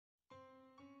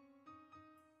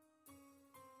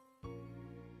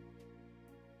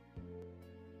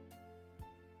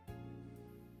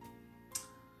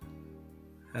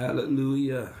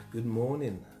Hallelujah. Good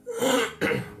morning.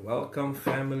 Welcome,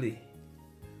 family.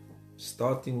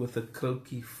 Starting with a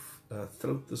croaky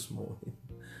throat this morning.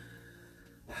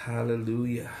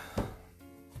 Hallelujah.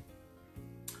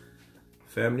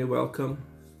 Family, welcome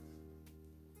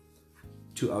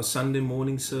to our Sunday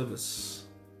morning service,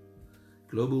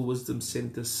 Global Wisdom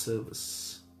Center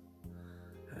service.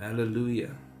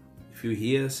 Hallelujah. If you're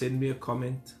here, send me a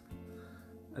comment.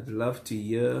 I'd love to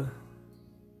hear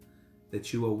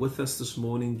that you are with us this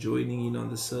morning, joining in on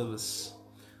the service.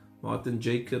 Martin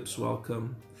Jacobs,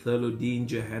 welcome. Thurlow Dean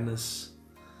Johannes,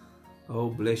 oh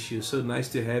bless you. So nice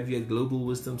to have you at Global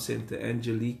Wisdom Center.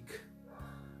 Angelique,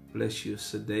 bless you.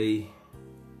 Sadei,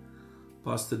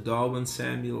 Pastor Darwin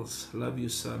Samuels, love you,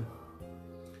 son.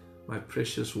 My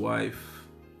precious wife,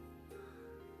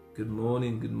 good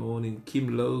morning, good morning.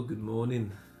 Kim Lowe, good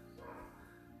morning.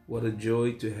 What a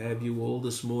joy to have you all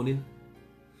this morning,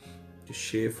 to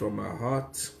share from our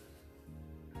heart.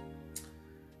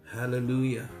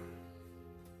 Hallelujah.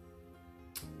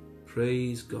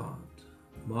 Praise God.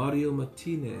 Mario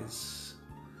Martinez,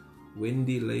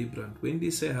 Wendy Leibrand.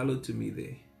 Wendy, say hello to me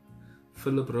there.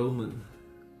 Philip Roman,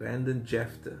 Brandon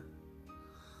Jafter,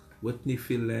 Whitney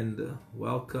Philander,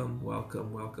 welcome,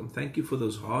 welcome, welcome. Thank you for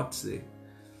those hearts there.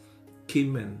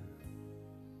 Kim, and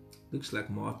looks like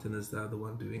Martin is the other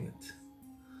one doing it.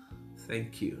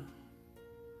 Thank you.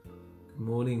 Good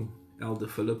morning, Elder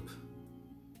Philip.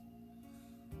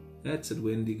 That's it,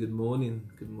 Wendy. Good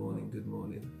morning, good morning, good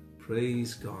morning.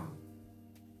 Praise God.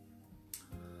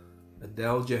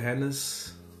 Adele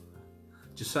Johannes,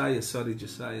 Josiah's,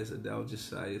 Adele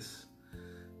Josiah's.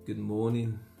 Good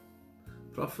morning.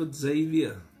 Prophet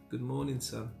Xavier, good morning,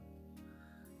 son.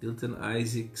 Hilton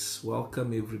Isaacs,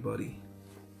 welcome everybody.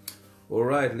 All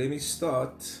right, let me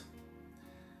start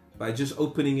by just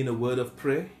opening in a word of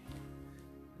prayer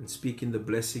and speaking the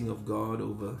blessing of God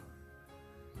over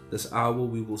this hour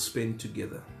we will spend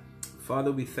together.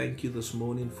 Father, we thank you this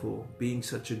morning for being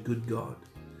such a good God.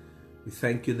 We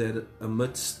thank you that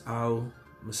amidst our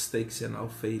mistakes and our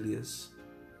failures,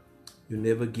 you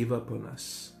never give up on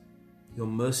us. Your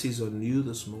mercies are new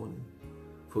this morning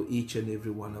for each and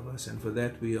every one of us, and for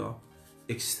that we are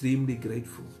extremely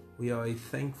grateful. We are a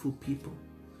thankful people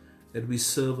that we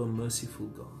serve a merciful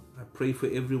God. I pray for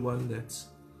everyone that's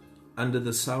under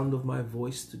the sound of my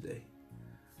voice today.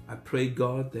 I pray,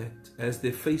 God, that as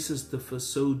their faces differ,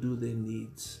 so do their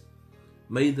needs.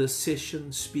 May this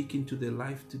session speak into their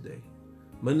life today.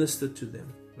 Minister to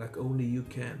them like only you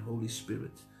can, Holy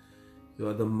Spirit. You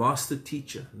are the master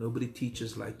teacher. Nobody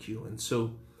teaches like you. And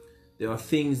so there are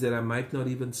things that I might not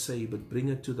even say, but bring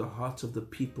it to the hearts of the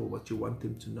people what you want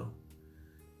them to know.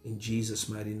 In Jesus'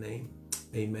 mighty name,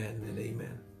 amen and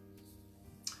amen.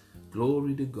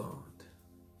 Glory to God.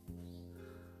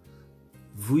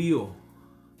 Vuyo,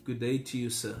 good day to you,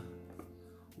 sir.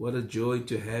 What a joy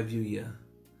to have you here.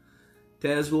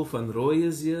 Tazwell van Roy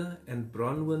is here, and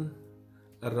Bronwyn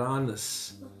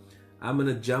Aranis. I'm going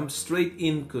to jump straight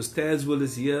in because Tazwell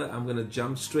is here. I'm going to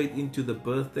jump straight into the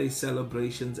birthday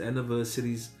celebrations,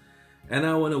 anniversaries, and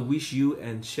I want to wish you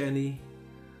and Shani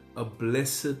a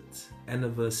blessed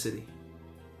anniversary.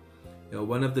 You're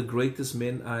one of the greatest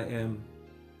men I am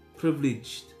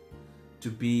privileged to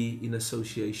be in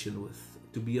association with,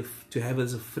 to have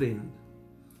as a friend.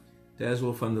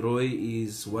 Tazwell van Roy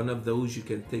is one of those you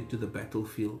can take to the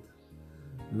battlefield,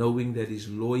 knowing that he's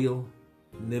loyal,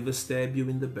 never stab you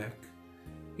in the back.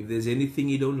 If there's anything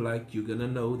you don't like, you're gonna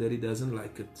know that he doesn't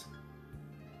like it.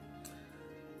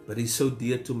 But he's so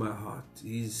dear to my heart.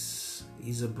 He's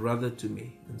a brother to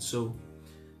me. And so,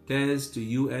 Taz, to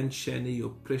you and Shani, your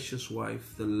precious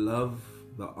wife, the love,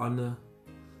 the honor,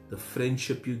 the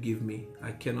friendship you give me,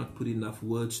 I cannot put enough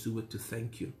words to it to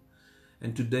thank you.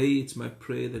 And today it's my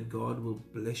prayer that God will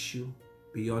bless you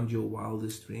beyond your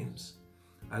wildest dreams.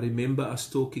 I remember us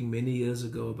talking many years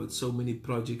ago about so many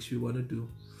projects we want to do,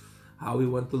 how we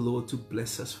want the Lord to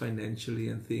bless us financially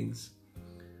and things.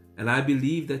 And I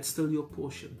believe that's still your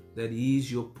portion. That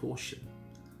is your portion.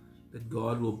 That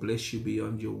God will bless you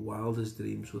beyond your wildest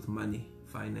dreams with money,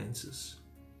 finances.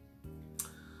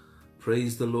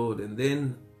 Praise the Lord. And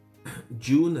then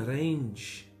June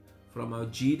Range from our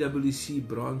GWC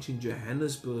branch in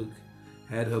Johannesburg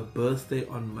had her birthday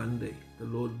on Monday. The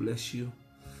Lord bless you,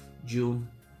 June.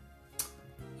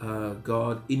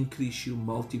 God increase you,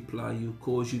 multiply you,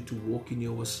 cause you to walk in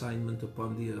your assignment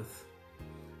upon the earth.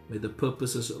 May the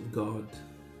purposes of God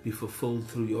be fulfilled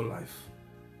through your life.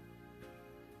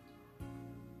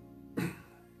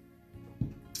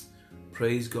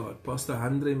 Praise God. Pastor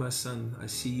Andre, my son, I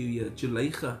see you here.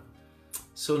 Juleika,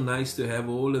 so nice to have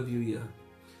all of you here.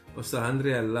 Pastor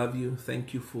Andre, I love you.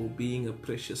 Thank you for being a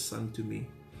precious son to me.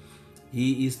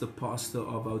 He is the pastor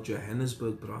of our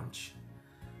Johannesburg branch.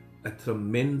 A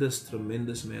tremendous,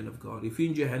 tremendous man of God. If you're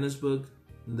in Johannesburg,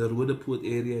 in the Roodepoort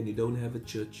area, and you don't have a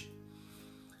church,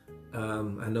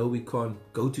 I know we can't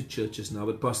go to churches now,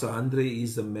 but Pastor Andre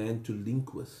is the man to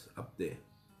link with up there.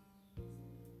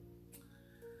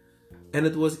 And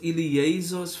it was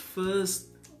Eliezer's first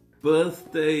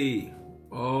birthday.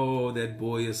 Oh, that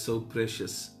boy is so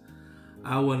precious.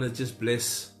 I want to just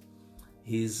bless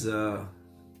his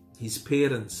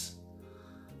parents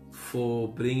for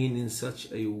bringing in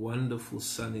such a wonderful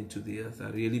son into the earth. I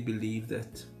really believe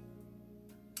that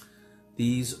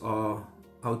these are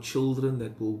our children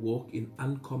that will walk in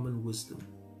uncommon wisdom.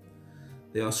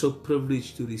 They are so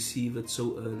privileged to receive it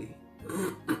so early.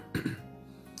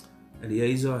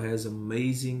 Eliezer has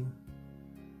amazing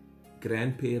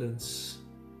grandparents,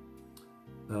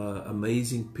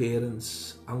 amazing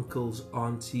parents, uncles,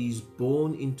 aunts. He's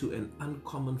born into an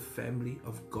uncommon family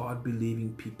of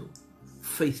God-believing people,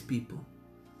 faith people.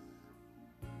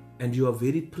 And you are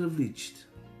very privileged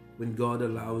when God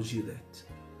allows you that.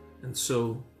 And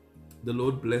so the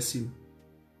Lord bless him.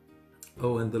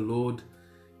 Oh, and the Lord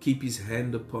keep his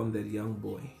hand upon that young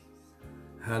boy.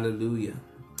 Hallelujah.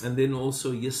 And then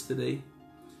also yesterday,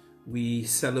 we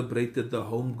celebrated the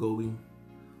homegoing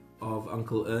of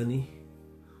Uncle Ernie,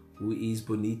 who is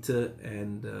Bonita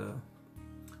and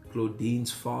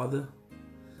Claudine's father.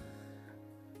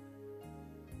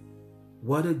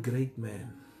 What a great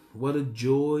man. What a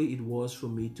joy it was for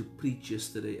me to preach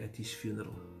yesterday at his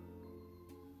funeral.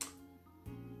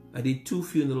 I did 2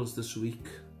 funerals this week.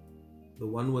 The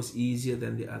one was easier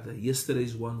than the other.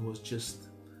 Yesterday's one was just,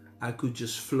 I could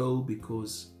just flow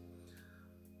because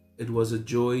it was a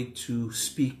joy to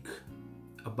speak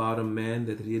about a man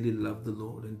that really loved the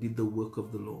Lord and did the work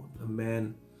of the Lord. A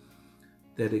man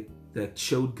that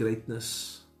showed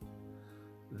greatness,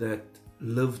 that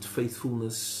lived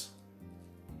faithfulness.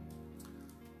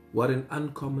 What an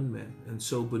uncommon man. And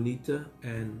so Bonita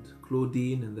and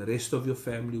Claudine and the rest of your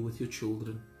family with your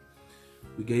children,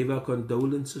 we gave our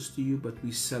condolences to you, but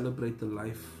we celebrate the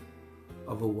life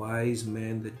of a wise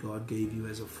man that God gave you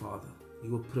as a father.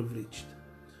 You were privileged.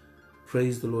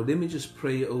 Praise the Lord. Let me just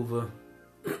pray over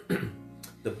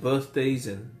the birthdays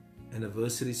and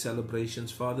anniversary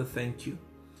celebrations. Father, thank you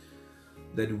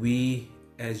that we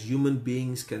as human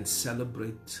beings can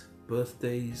celebrate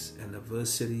birthdays,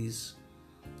 anniversaries.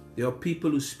 There are people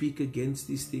who speak against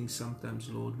these things sometimes,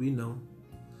 Lord, we know.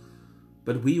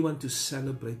 But we want to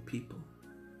celebrate people.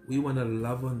 We want to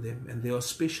love on them. And there are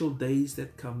special days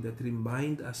that come that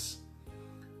remind us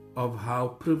of how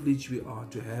privileged we are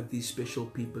to have these special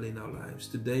people in our lives.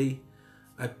 Today,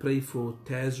 I pray for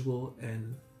Tazwell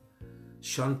and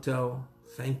Chantal.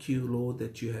 Thank you, Lord,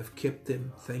 that you have kept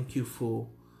them. Thank you for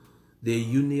their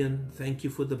union. Thank you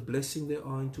for the blessing they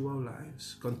are into our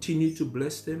lives. Continue to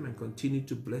bless them and continue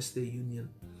to bless their union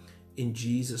in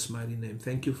Jesus' mighty name.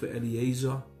 Thank you for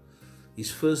Eliezer. His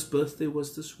first birthday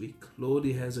was this week. Lord,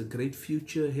 he has a great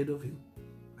future ahead of him.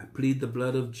 I plead the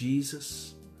blood of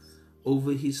Jesus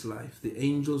over his life, the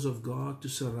angels of God to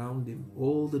surround him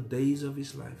all the days of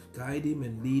his life. Guide him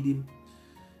and lead him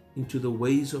into the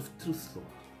ways of truth, Lord,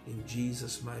 in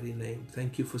Jesus' mighty name.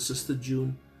 Thank you for Sister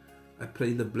June. I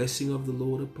pray the blessing of the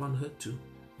Lord upon her too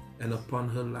and upon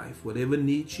her life. Whatever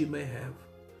need she may have,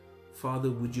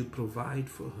 Father, would you provide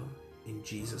for her in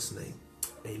Jesus' name.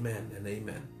 Amen and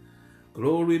amen.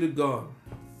 Glory to God.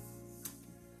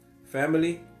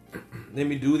 Family, let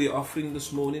me do the offering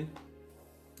this morning.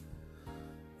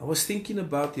 I was thinking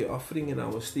about the offering and I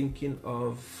was thinking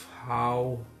of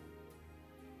how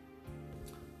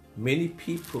many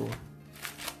people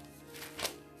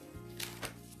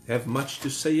have much to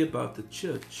say about the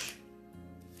church.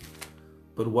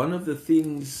 But one of the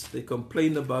things they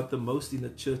complain about the most in the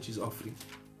church is offering.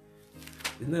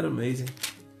 Isn't that amazing?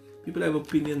 People have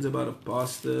opinions about a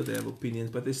pastor, they have opinions,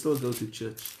 but they still go to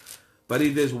church. But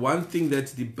if there's one thing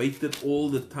that's debated all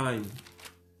the time,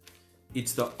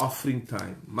 it's the offering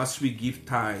time. Must we give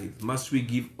tithe? Must we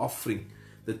give offering?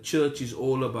 The church is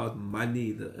all about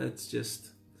money. It's just...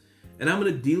 And I'm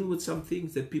going to deal with some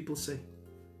things that people say.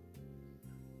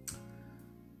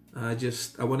 I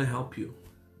want to help you.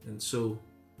 And so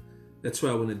that's why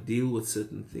I want to deal with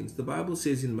certain things. The Bible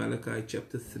says in Malachi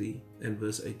chapter 3 and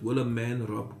verse 8, will a man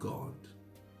rob God?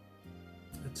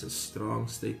 That's a strong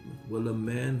statement. Will a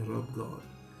man rob God?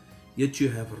 Yet you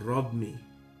have robbed me.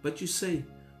 But you say,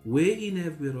 wherein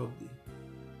have we robbed thee?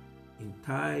 In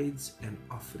tithes and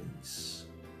offerings.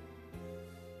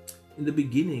 In the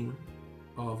beginning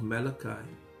of Malachi,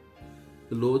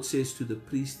 the Lord says to the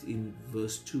priest in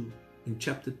verse 2, in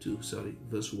chapter 2,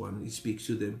 verse 1, he speaks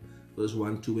to them, verse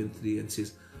 1, 2, and 3, and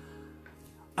says,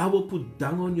 I will put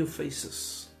dung on your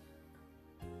faces.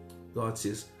 God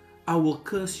says, I will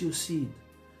curse your seed,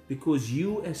 because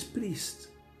you as priests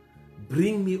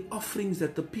bring me offerings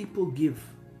that the people give.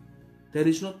 That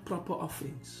is not proper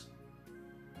offerings.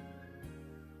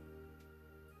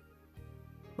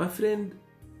 My friend,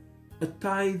 a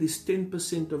tithe is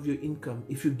 10% of your income.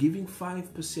 If you're giving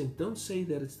 5%, don't say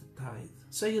that it's the tithe.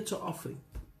 Say it's an offering.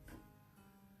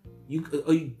 You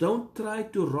don't try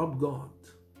to rob God.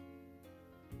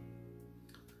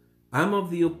 I'm of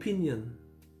the opinion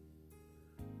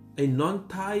a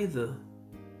non-tither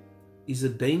is a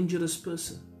dangerous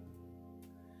person.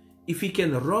 If he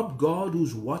can rob God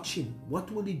who's watching,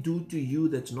 what will he do to you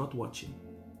that's not watching?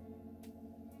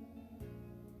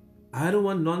 I don't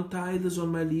want non-tithers on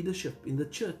my leadership in the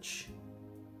church.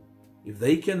 If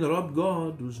they can rob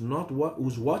God who's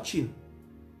watching,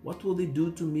 what will they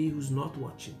do to me who's not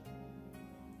watching?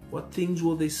 What things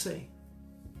will they say?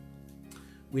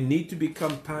 We need to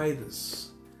become tithers.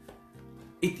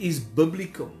 It is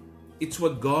biblical. It's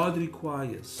what God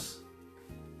requires.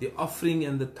 The offering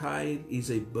and the tithe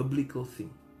is a biblical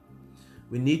thing.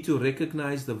 We need to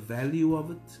recognize the value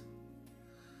of it.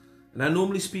 And I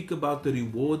normally speak about the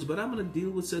rewards, but I'm going to deal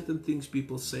with certain things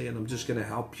people say, and I'm just going to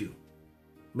help you.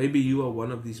 Maybe you are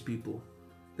one of these people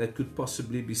that could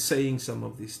possibly be saying some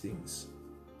of these things.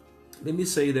 Let me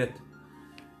say that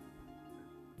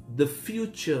the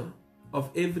future of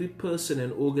every person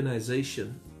and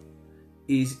organization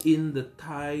is in the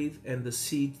tithe and the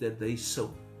seed that they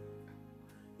sow.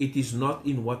 It is not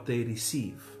in what they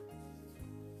receive.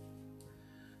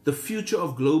 The future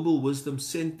of Global Wisdom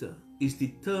Center is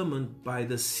determined by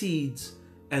the seeds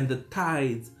and the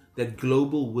tithe that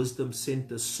Global Wisdom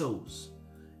Center sows.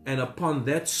 And upon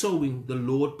that sowing, the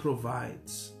Lord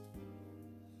provides.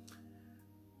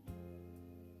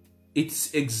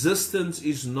 Its existence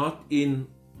is not in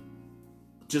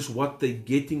just what they're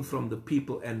getting from the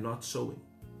people and not sowing.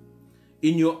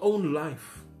 In your own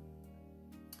life,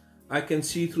 I can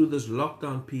see through this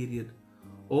lockdown period,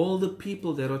 all the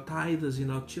people that are tithers in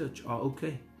our church are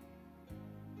okay.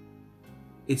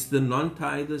 It's the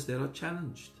non-tithers that are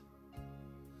challenged.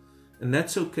 And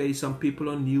that's okay. Some people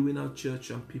are new in our church.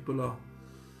 Some people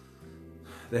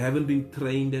they haven't been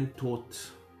trained and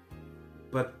taught.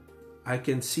 But I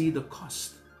can see the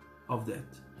cost of that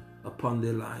upon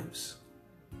their lives.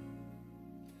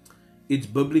 It's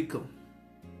biblical.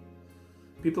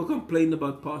 People complain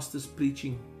about pastors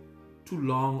preaching too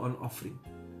long on offering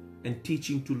and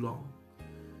teaching too long.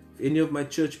 If any of my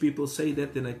church people say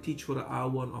that, then I teach for an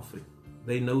hour on offering.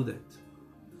 They know that.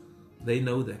 They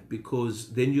know that,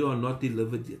 because then you are not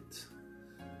delivered yet.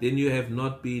 Then you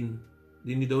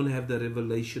don't have the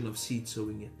revelation of seed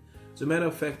sowing yet. As a matter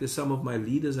of fact, there's some of my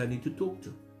leaders I need to talk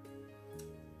to,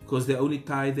 because they only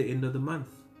tithe the end of the month.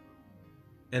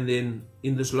 And then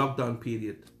in this lockdown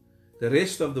period, the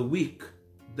rest of the week,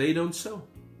 they don't sow.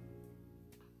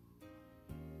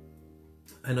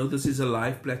 I know this is a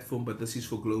live platform, but this is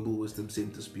for Global Wisdom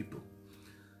Centers people.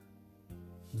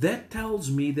 That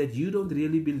tells me that you don't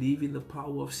really believe in the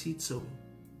power of seed sowing.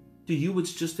 To you,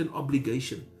 it's just an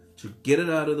obligation to get it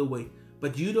out of the way.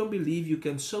 But you don't believe you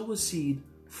can sow a seed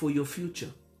for your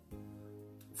future,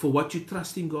 for what you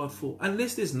trust in God for,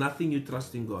 unless there's nothing you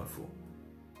trust in God for.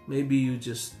 Maybe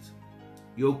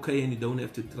you're okay and you don't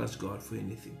have to trust God for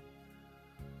anything.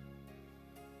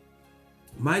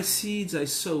 My seeds I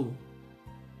sow,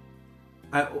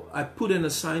 I put an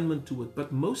assignment to it,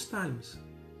 but most times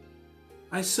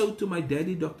I sow to my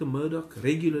daddy, Dr. Murdoch,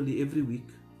 regularly every week.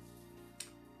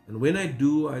 And when I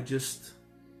do,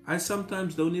 I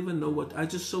sometimes don't even know what. I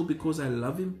just sow because I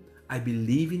love him. I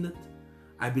believe in it.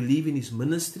 I believe in his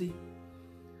ministry.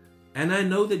 And I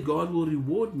know that God will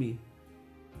reward me.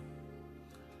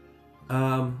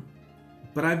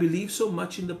 But I believe so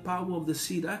much in the power of the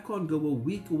seed, I can't go a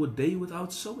week or a day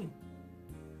without sowing,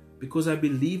 because I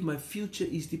believe my future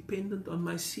is dependent on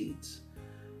my seeds.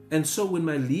 And so when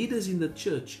my leaders in the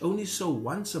church only sow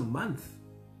once a month,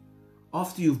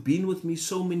 after you've been with me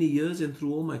so many years and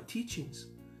through all my teachings,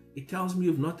 it tells me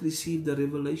you've not received the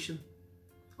revelation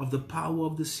of the power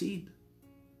of the seed.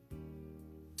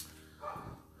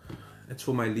 That's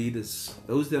for my leaders.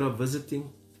 Those that are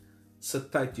visiting,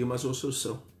 sit tight, you must also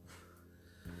sow.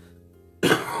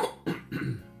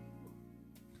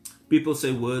 People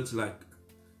say words like,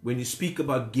 when you speak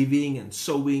about giving and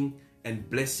sowing and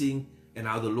blessing and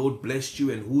how the Lord blessed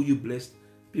you and who you blessed,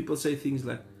 people say things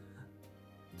like,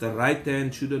 the right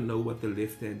hand shouldn't know what the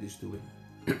left hand is doing.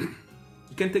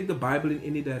 You can take the Bible in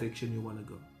any direction you want to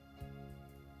go.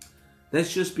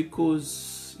 That's just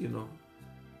because, you know.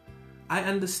 I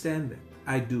understand that.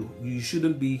 I do. You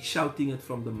shouldn't be shouting it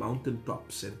from the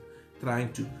mountaintops and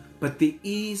trying to. But there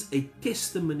is a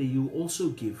testimony you also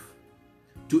give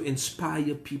to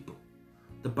inspire people.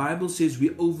 The Bible says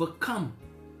we overcome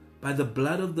by the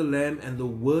blood of the Lamb and the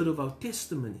word of our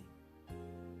testimony.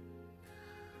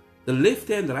 The left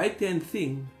hand, right hand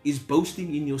thing is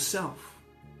boasting in yourself.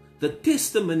 The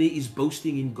testimony is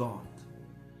boasting in God.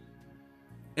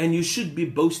 And you should be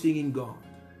boasting in God,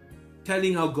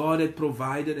 telling how God had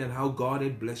provided and how God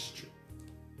had blessed you.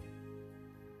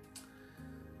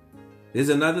 There's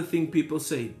another thing people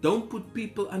say, don't put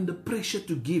people under pressure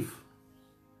to give.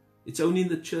 It's only in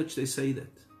the church they say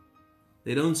that.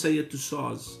 They don't say it to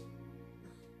SARS.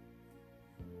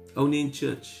 Only in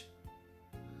church.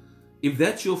 If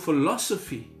that's your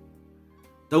philosophy,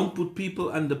 don't put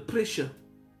people under pressure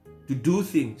to do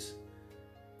things,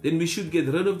 then we should get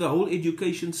rid of the whole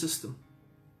education system.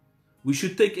 We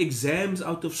should take exams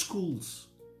out of schools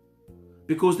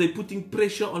because they're putting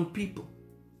pressure on people.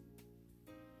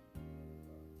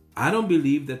 I don't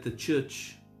believe that the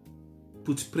church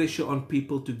puts pressure on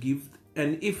people to give.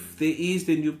 And if there is,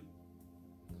 then you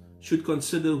should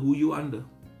consider who you're under.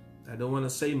 I don't want to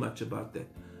say much about that,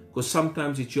 because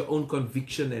sometimes it's your own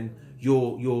conviction and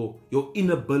your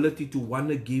inability to want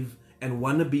to give and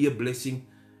want to be a blessing.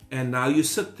 And now you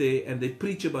sit there and they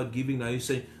preach about giving. Now you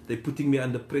say, they're putting me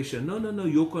under pressure. No, no, no.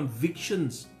 Your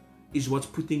convictions is what's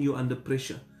putting you under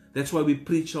pressure. That's why we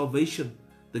preach salvation.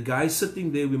 The guy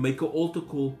sitting there, we make an altar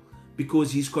call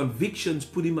because his convictions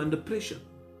put him under pressure.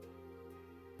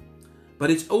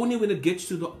 But it's only when it gets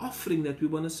to the offering that we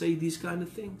want to say these kind of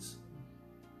things.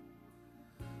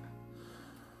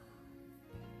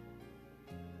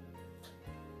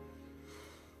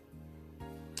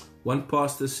 One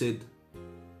pastor said,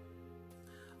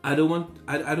 I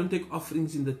don't take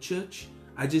offerings in the church.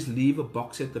 I just leave a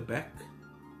box at the back.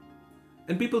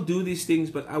 And people do these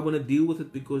things, but I want to deal with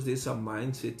it because there's some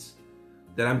mindsets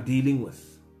that I'm dealing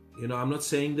with. You know, I'm not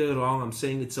saying they're wrong. I'm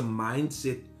saying it's a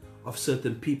mindset of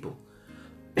certain people.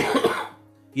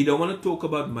 You don't want to talk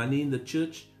about money in the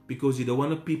church because you don't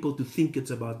want people to think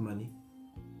it's about money.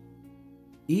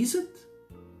 Is it?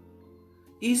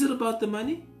 Is it about the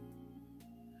money?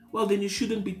 Well, then you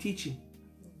shouldn't be teaching.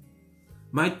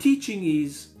 My teaching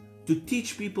is to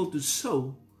teach people to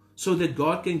sow so that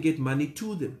God can get money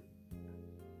to them,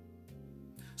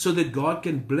 so that God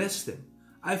can bless them.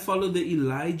 I follow the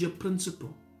Elijah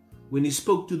principle when he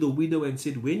spoke to the widow and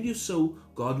said, when you sow,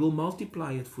 God will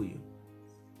multiply it for you.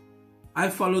 I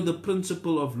follow the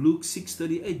principle of Luke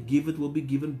 6:38, give it will be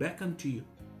given back unto you.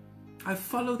 I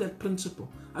follow that principle.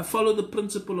 I follow the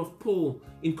principle of Paul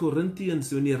in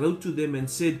Corinthians when he wrote to them and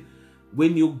said,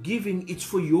 when you're giving, it's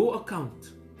for your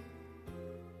account.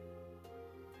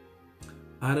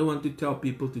 I don't want to tell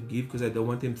people to give because I don't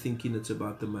want them thinking it's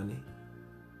about the money.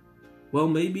 Well,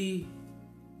 maybe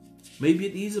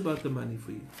it is about the money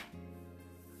for you.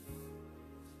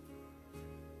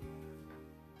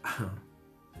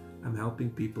 I'm helping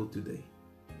people today.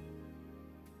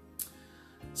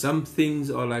 Some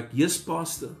things are like, yes,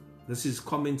 pastor. This is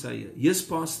comments I hear. Yes,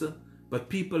 pastor, but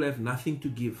people have nothing to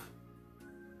give.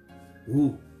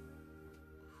 Who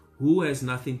has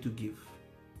nothing to give?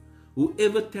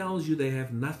 Whoever tells you they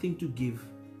have nothing to give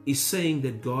is saying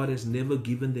that God has never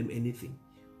given them anything.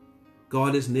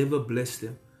 God has never blessed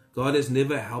them. God has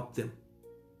never helped them.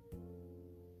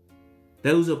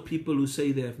 Those are people who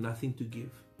say they have nothing to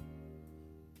give.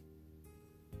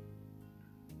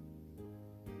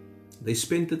 They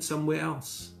spent it somewhere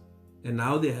else, and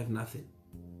now they have nothing.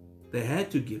 They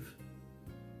had to give,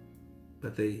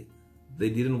 but they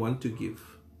didn't want to give.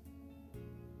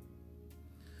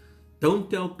 Don't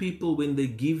tell people when they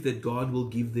give that God will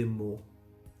give them more.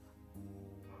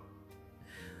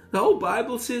 The whole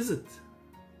Bible says it.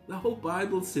 The whole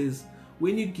Bible says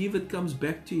when you give, it comes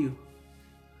back to you.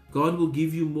 God will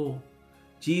give you more.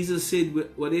 Jesus said,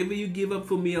 whatever you give up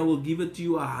for me, I will give it to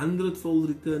you 100-fold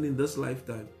return in this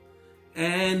lifetime.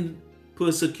 And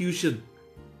persecution.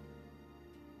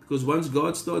 Because once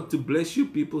God starts to bless you,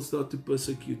 people start to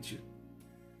persecute you.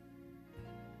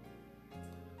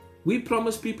 We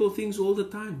promise people things all the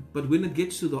time, but when it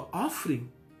gets to the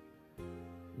offering,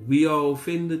 we are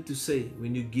offended to say,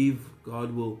 when you give,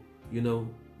 God will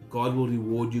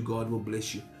reward you, God will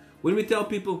bless you. When we tell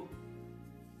people,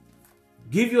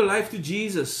 give your life to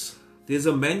Jesus, there's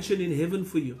a mansion in heaven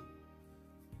for you.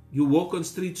 You walk on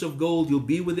streets of gold, you'll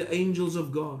be with the angels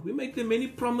of God. We make them many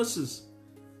promises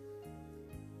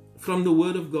from the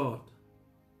Word of God.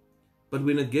 But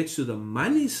when it gets to the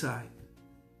money side,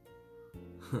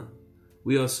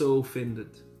 we are so offended.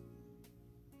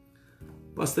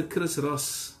 Pastor Chris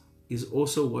Ross is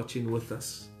also watching with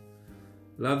us.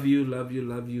 Love you, love you,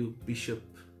 love you, Bishop.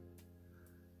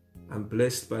 I'm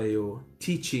blessed by your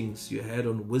teachings you had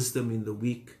on wisdom in the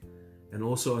week and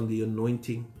also on the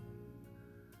anointing,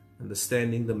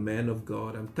 understanding the man of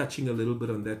God. I'm touching a little bit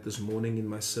on that this morning in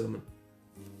my sermon.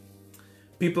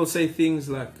 People say things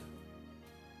like,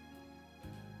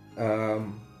 the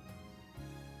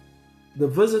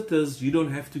visitors you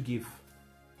don't have to give.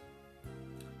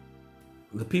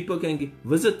 The people can give.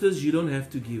 Visitors you don't have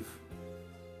to give.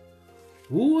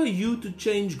 Who are you to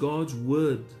change God's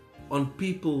word on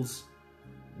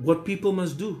what people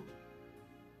must do?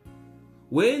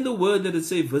 Where in the word did it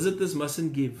say visitors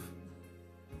mustn't give?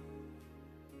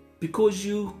 Because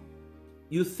you're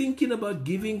thinking about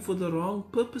giving for the wrong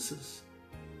purposes.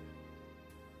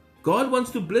 God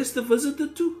wants to bless the visitor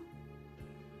too.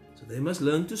 So they must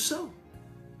learn to sow.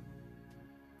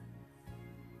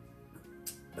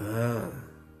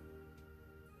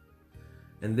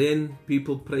 And then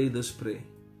people pray this prayer.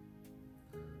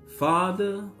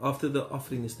 Father, after the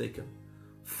offering is taken,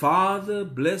 Father,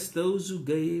 bless those who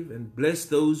gave and bless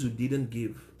those who didn't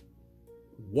give.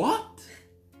 What?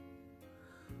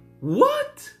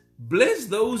 What? Bless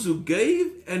those who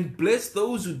gave and bless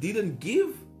those who didn't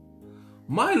give?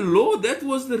 My Lord, that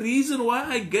was the reason why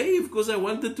I gave, because I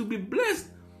wanted to be blessed.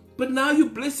 But now you're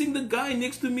blessing the guy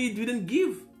next to me who didn't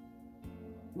give.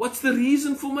 What's the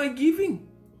reason for my giving?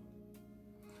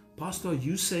 Pastor, are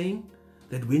you saying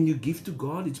that when you give to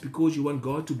God, it's because you want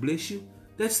God to bless you?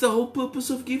 That's the whole purpose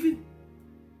of giving.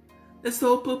 That's the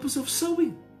whole purpose of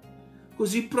sowing.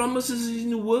 Because He promises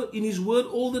in His word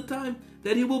all the time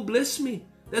that He will bless me.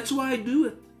 That's why I do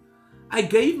it. I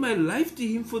gave my life to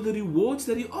Him for the rewards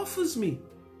that He offers me.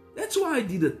 That's why I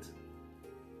did it.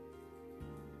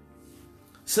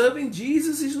 Serving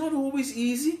Jesus is not always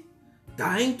easy.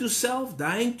 Dying to self,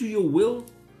 dying to your will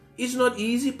is not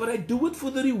easy, but I do it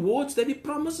for the rewards that He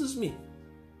promises me.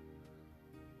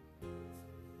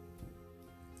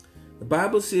 The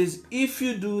Bible says, if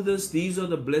you do this, these are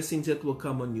the blessings that will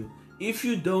come on you. If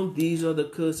you don't, these are the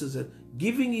curses.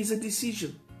 Giving is a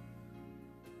decision.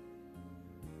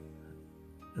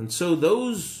 And so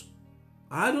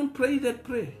I don't pray that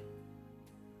prayer.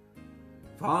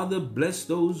 Father, bless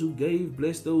those who gave,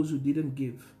 bless those who didn't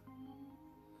give.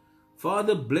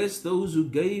 Father, bless those who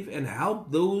gave and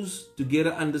help those to get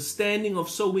an understanding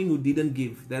of sowing who didn't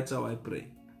give. That's how I pray.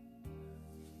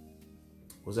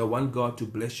 Because I want God to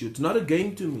bless you. It's not a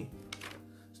game to me.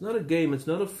 It's not a game. It's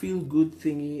not a feel-good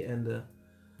thingy. And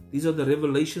these are the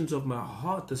revelations of my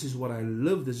heart. This is what I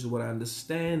live. This is what I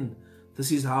understand.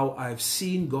 This is how I've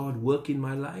seen God work in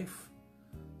my life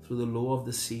through the law of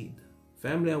the seed.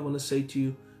 Family, I want to say to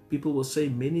you, people will say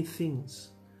many things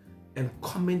and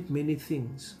comment many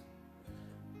things.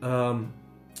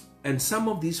 And some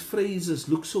of these phrases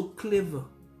look so clever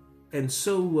and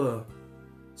so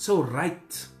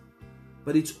right.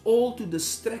 But it's all to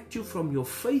distract you from your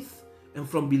faith and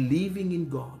from believing in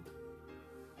God.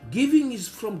 Giving is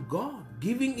from God.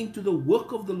 Giving into the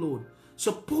work of the Lord,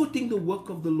 supporting the work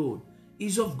of the Lord,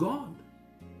 is of God.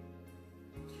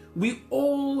 We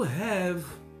all have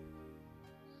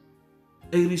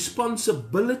a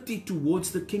responsibility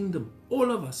towards the kingdom. All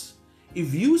of us.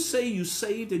 If you say you're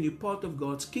saved and you're part of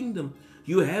God's kingdom,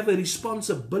 you have a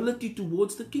responsibility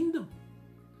towards the kingdom.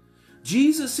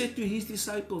 Jesus said to His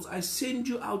disciples, I send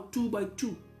you out 2 by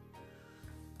 2.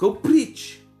 Go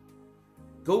preach.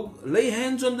 Go lay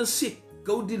hands on the sick.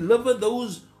 Go deliver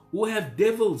those who have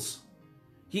devils.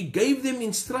 He gave them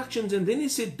instructions, and then He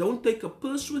said, don't take a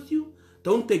purse with you.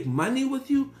 Don't take money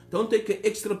with you. Don't take an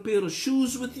extra pair of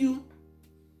shoes with you.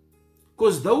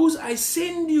 Because those I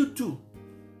send you to,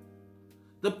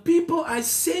 the people I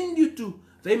send you to,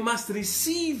 they must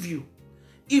receive you.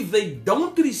 If they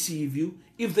don't receive you,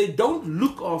 if they don't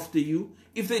look after you,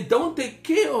 if they don't take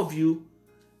care of you,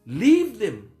 leave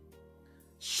them.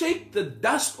 Shake the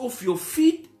dust off your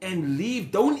feet and leave.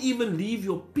 Don't even leave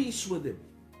your peace with them.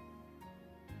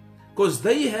 Because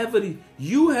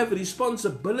you have a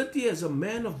responsibility as a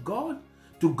man of God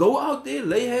to go out there,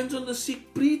 lay hands on the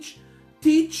sick, preach,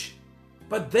 teach.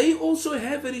 But they also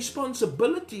have a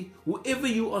responsibility, whoever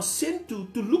you are sent to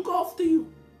look after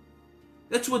you.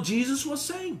 That's what Jesus was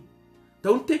saying.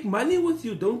 Don't take money with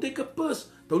you. Don't take a purse.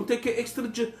 Don't take an extra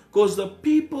jet. Because the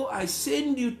people I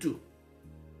send you to,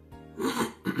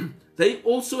 they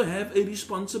also have a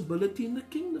responsibility in the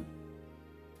kingdom.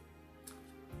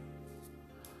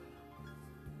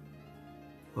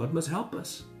 God must help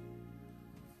us.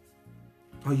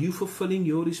 Are you fulfilling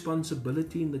your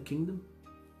responsibility in the kingdom?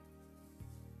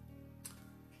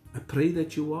 I pray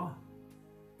that you are.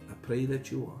 I pray that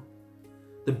you are.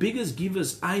 The biggest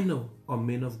givers I know are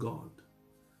men of God,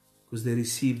 because they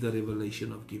receive the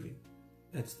revelation of giving.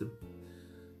 That's the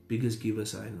biggest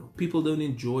givers I know. People don't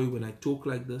enjoy when I talk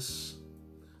like this.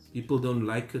 People don't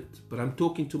like it. But I'm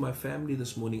talking to my family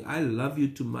this morning. I love you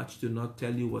too much to not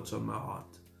tell you what's on my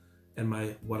heart and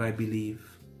what I believe.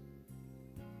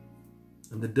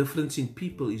 And the difference in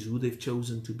people is who they've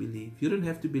chosen to believe. You don't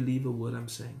have to believe a word I'm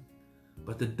saying.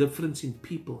 But the difference in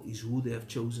people is who they have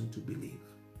chosen to believe.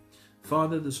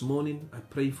 Father, this morning I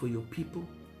pray for your people.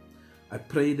 I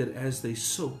pray that as they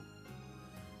sow,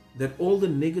 that all the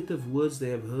negative words they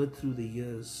have heard through the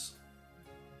years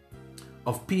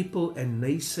of people and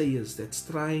naysayers that's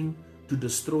trying to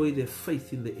destroy their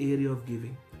faith in the area of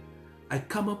giving, I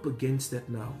come up against that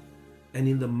now. And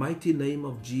in the mighty name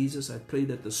of Jesus, I pray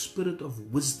that the spirit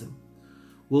of wisdom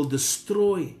will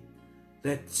destroy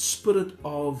that spirit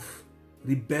of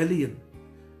rebellion,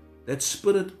 that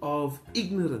spirit of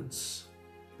ignorance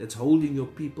that's holding your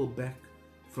people back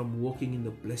from walking in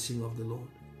the blessing of the Lord.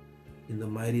 In the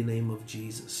mighty name of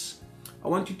Jesus. I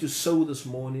want you to sow this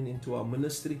morning into our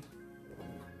ministry.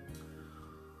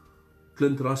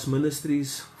 Clint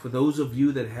Ministries. For those of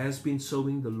you that has been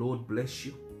sowing, the Lord bless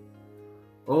you.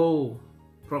 Oh,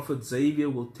 Prophet Xavier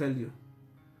will tell you,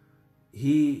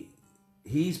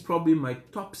 he's probably my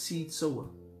top seed sower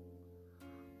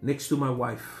next to my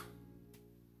wife.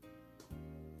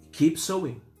 Keep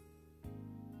sowing.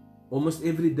 Almost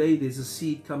every day there's a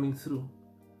seed coming through.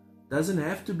 Doesn't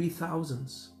have to be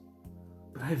thousands,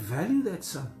 but I value that,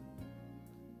 son.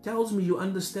 Tells me you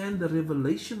understand the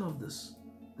revelation of this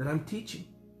that I'm teaching.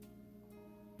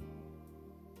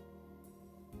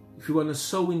 If you want to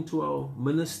sow into our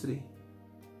ministry,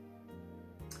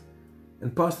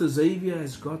 and Pastor Xavier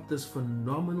has got this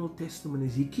phenomenal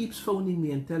testimonies. He keeps phoning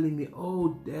me and telling me,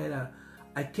 oh Dad,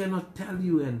 I cannot tell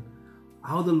you, and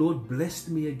how the Lord blessed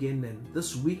me again. And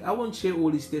this week, I won't share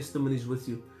all his testimonies with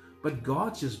you, but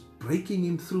God's just breaking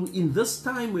him through in this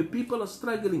time where people are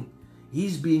struggling.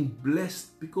 He's being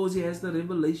blessed because he has the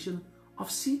revelation of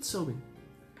seed sowing.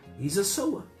 He's a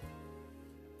sower.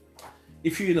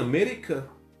 If you're in America,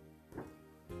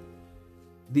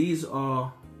 these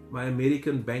are my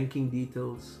American banking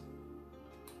details.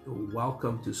 You're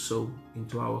welcome to sow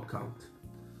into our account.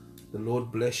 The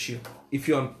Lord bless you. If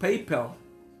you're on PayPal,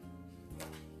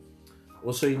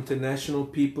 also international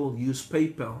people use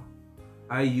PayPal.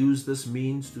 I use this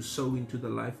means to sow into the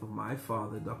life of my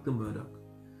father, Dr. Murdoch.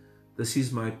 This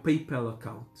is my PayPal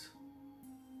account.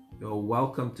 You're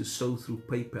welcome to sow through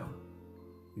PayPal.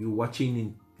 You're watching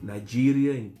in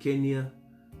Nigeria, in Kenya,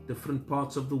 different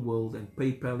parts of the world, and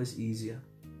PayPal is easier.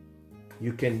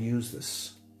 You can use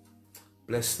this.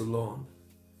 Bless the Lord.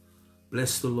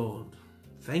 Bless the Lord.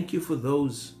 Thank you for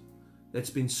those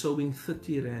that's been sowing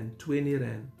 30 Rand, 20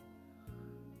 Rand.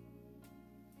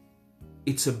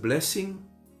 It's a blessing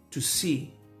to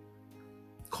see,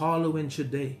 Carlo and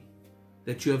Shade,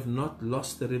 that you have not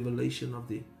lost the revelation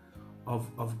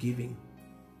of giving.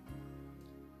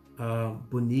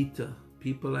 Bonita,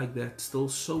 people like that, still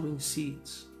sowing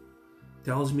seeds.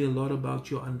 Tells me a lot about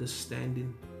your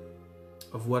understanding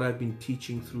of what I've been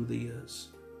teaching through the years.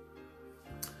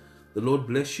 The Lord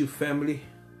bless you, family.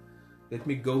 Let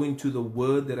me go into the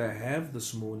word that I have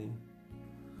this morning.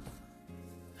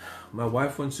 My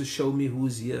wife wants to show me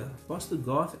who's here. Pastor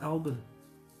Garth Alban.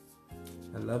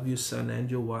 I love you, son, and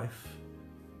your wife.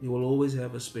 You will always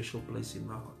have a special place in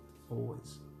my heart.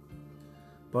 Always.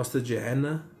 Pastor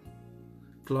Johanna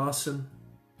Klaasen.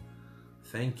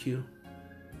 Thank you.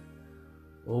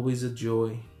 Always a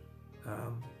joy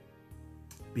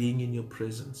being in your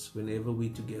presence whenever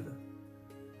we're together.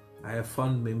 I have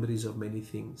fond memories of many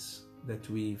things that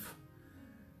we've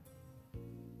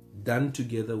done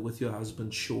together with your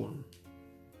husband Sean,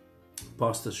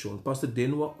 Pastor Sean, Pastor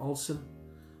Denwa Olsen,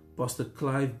 Pastor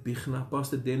Clive Bichna.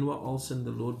 Pastor Denwa Olsen,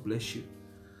 the Lord bless you.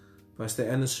 Pastor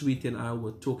Anna Sweet and I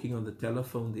were talking on the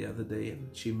telephone the other day,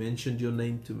 and she mentioned your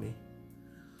name to me.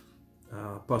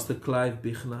 Pastor Clive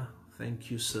Bichna,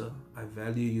 thank you, sir. I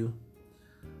value you.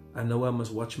 I know I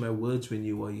must watch my words when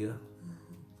you are here.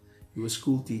 You were a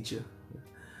school teacher.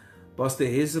 Pastor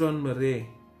Hezron Murray,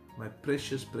 my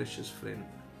precious, precious friend.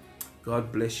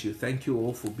 God bless you. Thank you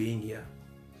all for being here.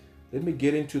 Let me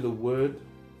get into the word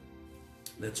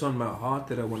that's on my heart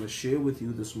that I want to share with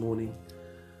you this morning.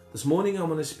 This morning I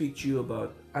want to speak to you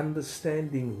about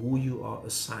understanding who you are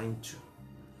assigned to.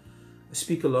 I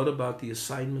speak a lot about the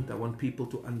assignment. I want people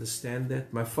to understand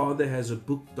that. My father has a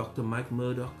book, Dr. Mike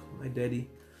Murdoch, my daddy.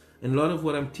 And a lot of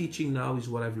what I'm teaching now is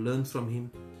what I've learned from him.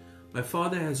 My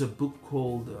father has a book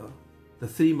called The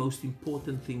 3 Most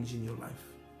Important Things in Your Life.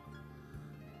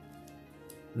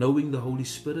 Knowing the Holy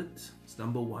Spirit is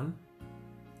number 1.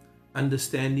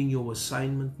 Understanding your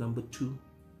assignment, number 2.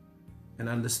 And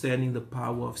understanding the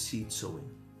power of seed sowing.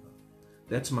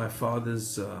 That's my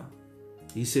father's,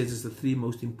 he says it's the 3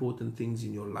 most important things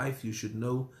in your life you should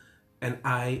know. And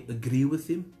I agree with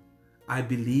him. I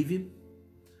believe him.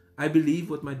 I believe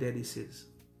what my daddy says.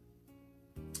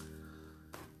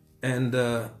 And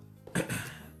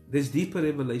there's deeper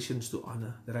revelations to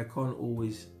honor that I can't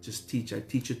always just teach. I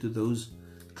teach it to those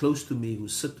close to me who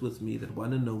sit with me that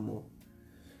want to know more.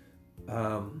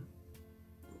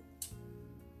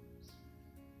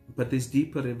 But there's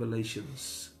deeper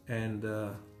revelations and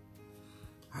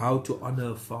how to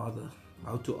honor a father,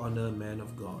 how to honor a man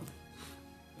of God.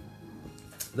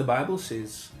 The Bible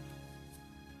says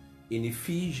in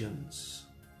Ephesians,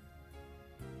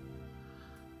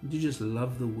 you just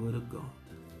love the Word of God.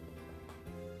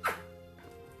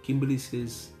 Kimberly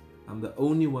says, I'm the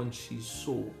only one she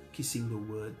saw kissing the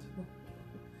Word.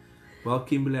 Well,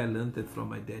 Kimberly, I learned that from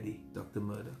my daddy, Dr.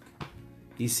 Murdoch.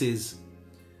 He says,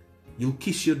 you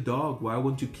kiss your dog, why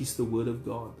won't you kiss the Word of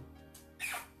God?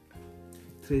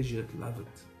 Treasure it, love it.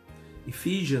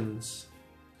 Ephesians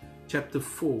chapter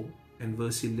 4 and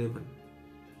verse 11.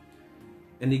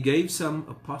 And he gave some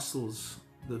apostles,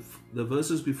 the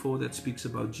verses before that speaks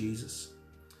about Jesus.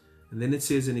 And then it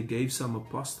says, and he gave some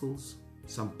apostles,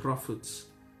 some prophets,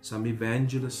 some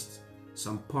evangelists,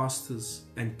 some pastors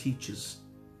and teachers,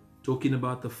 talking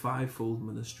about the 5-fold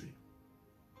ministry.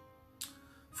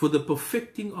 For the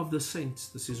perfecting of the saints,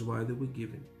 this is why they were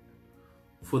given.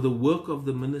 For the work of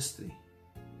the ministry,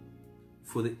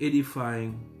 for the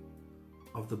edifying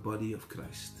of the body of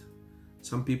Christ.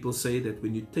 Some people say that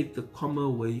when you take the comma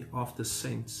away after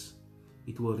saints,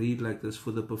 it will read like this,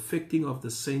 for the perfecting of the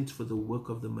saints, for the work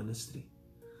of the ministry.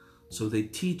 So they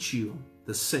teach you,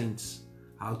 the saints,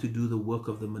 how to do the work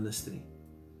of the ministry.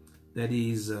 That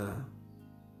is the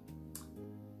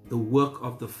work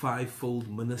of the 5-fold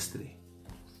ministry.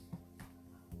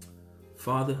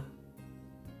 Father,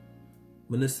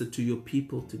 minister to your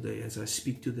people today as I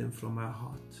speak to them from my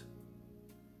heart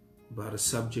about a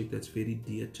subject that's very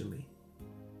dear to me.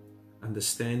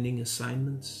 Understanding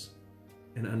assignments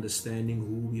and understanding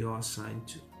who we are assigned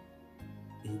to.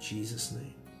 In Jesus'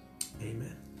 name,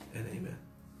 amen and amen.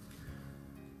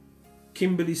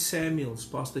 Kimberly Samuels,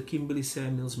 Pastor Kimberly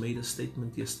Samuels made a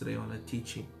statement yesterday on a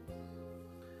teaching.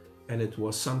 And it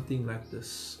was something like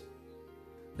this,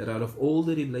 that out of all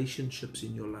the relationships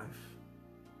in your life,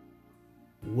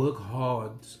 work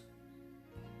hard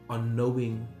on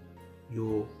knowing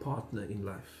your partner in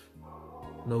life,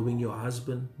 knowing your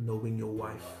husband, knowing your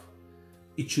wife.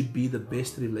 It should be the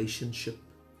best relationship,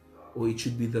 or it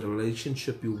should be the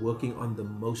relationship you're working on the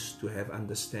most to have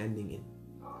understanding in.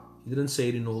 He didn't say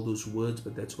it in all those words,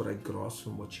 but that's what I grasped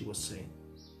from what she was saying.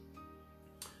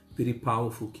 Very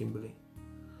powerful, Kimberly.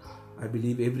 I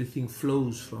believe everything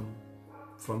flows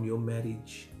from your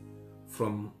marriage,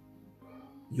 from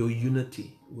your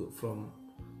unity, from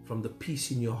the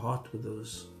peace in your heart with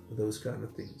those kind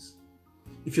of things.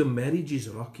 If your marriage is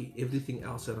rocky, everything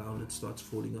else around it starts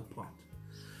falling apart.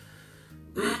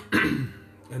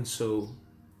 And so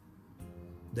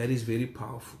that is very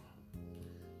powerful.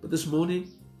 But this morning,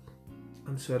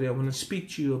 I want to speak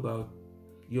to you about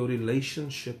your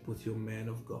relationship with your man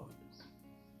of God.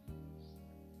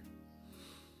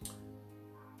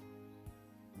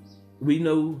 We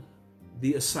know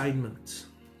the assignment.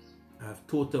 I've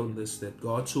taught on this, that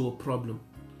God saw a problem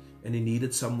and he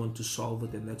needed someone to solve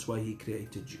it, and that's why he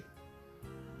created you.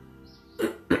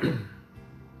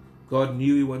 God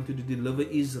knew he wanted to deliver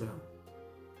Israel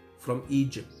from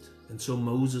Egypt, and so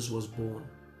Moses was born.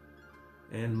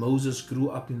 And Moses grew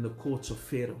up in the courts of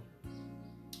Pharaoh.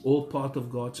 All part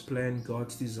of God's plan,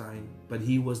 God's design, but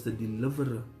he was the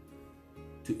deliverer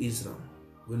to Israel.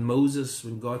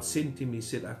 When God sent him, he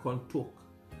said, I can't talk.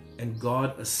 And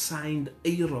God assigned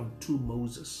Aaron to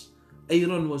Moses.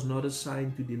 Aaron was not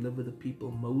assigned to deliver the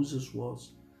people, Moses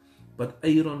was. But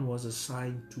Aaron was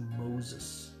assigned to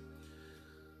Moses.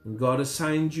 When God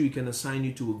assigned you, he can assign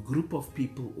you to a group of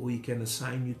people, or he can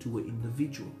assign you to an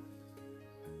individual.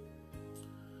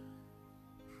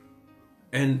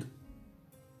 And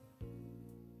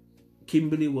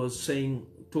Kimberly was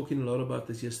talking a lot about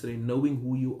this yesterday, knowing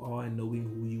who you are and knowing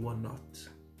who you are not.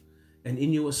 And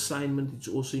in your assignment, it's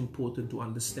also important to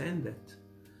understand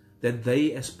that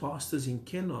they, as pastors in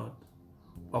Kennard,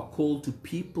 are called to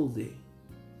people there.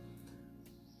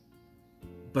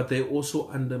 But they're also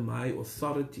under my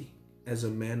authority as a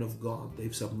man of God.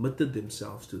 They've submitted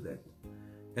themselves to that.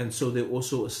 And so they're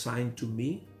also assigned to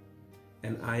me,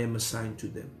 and I am assigned to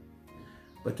them.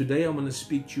 But today I'm going to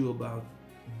speak to you about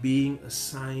being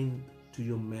assigned to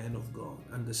your man of God,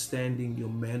 understanding your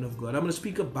man of God. I'm going to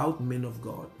speak about men of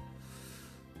God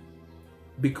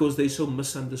because they're so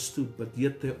misunderstood, but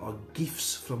yet there are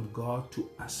gifts from God to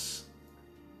us.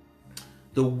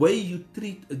 The way you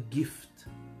treat a gift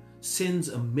sends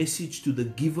a message to the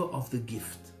giver of the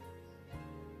gift,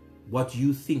 what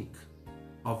you think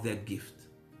of that gift.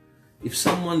 If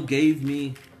someone gave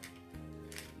me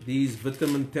these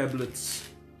vitamin tablets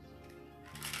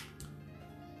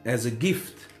as a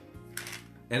gift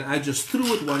and I just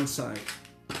threw it one side,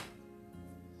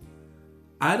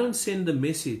 I don't send a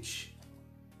message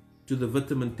to the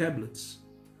vitamin tablets.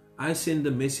 I send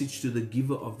a message to the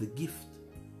giver of the gift,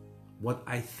 what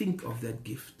I think of that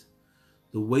gift.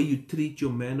 The way you treat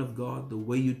your man of God, the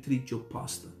way you treat your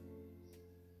pastor,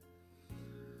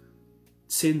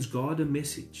 sends God a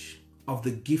message of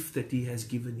the gift that he has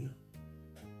given you.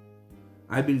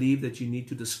 I believe that you need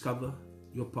to discover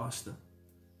your pastor,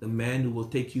 the man who will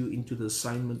take you into the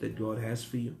assignment that God has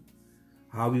for you,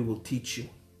 how he will teach you.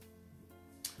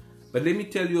 But let me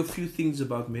tell you a few things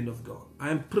about men of God. I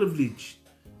am privileged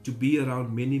to be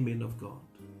around many men of God.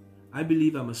 I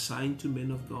believe I'm assigned to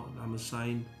men of God. I'm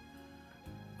assigned,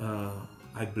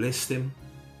 I bless them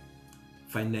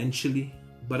financially,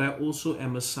 but I also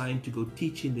am assigned to go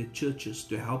teach in their churches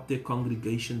to help their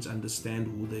congregations understand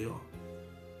who they are.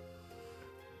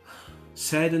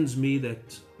 Saddens me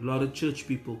that a lot of church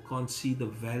people can't see the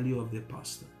value of their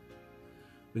pastor.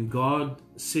 When God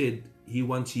said he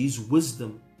wants his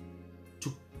wisdom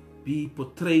to be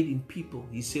portrayed in people,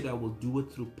 he said, I will do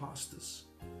it through pastors.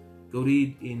 Go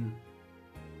read in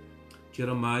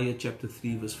Jeremiah chapter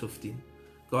 3 verse 15.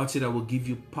 God said, I will give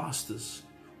you pastors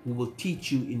who will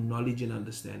teach you in knowledge and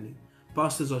understanding.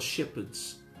 Pastors are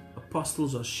shepherds.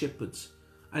 Apostles are shepherds.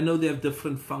 I know they have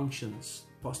different functions.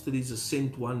 Apostle is a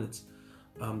sent one. It's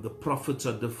the prophets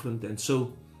are different. And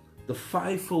so the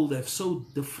fivefold have so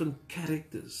different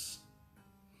characters.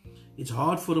 It's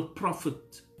hard for a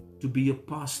prophet to be a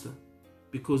pastor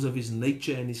because of his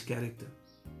nature and his character.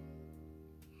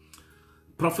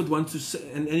 Prophet wants to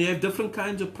say, and you have different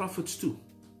kinds of prophets too,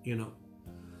 you know.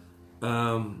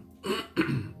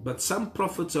 But some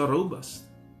prophets are robust,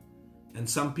 and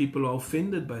some people are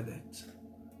offended by that.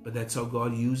 But that's how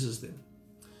God uses them.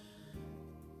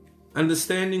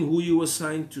 Understanding who you are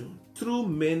assigned to. True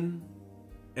men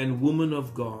and women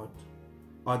of God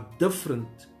are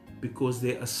different because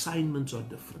their assignments are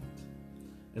different.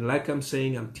 And like I'm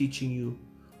saying, I'm teaching you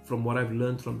from what I've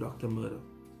learned from Dr. Murdoch.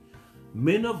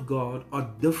 Men of God are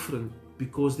different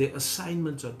because their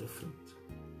assignments are different.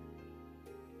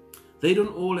 They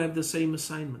don't all have the same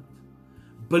assignment.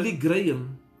 Billy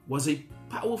Graham was a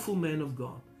powerful man of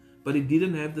God, but he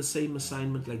didn't have the same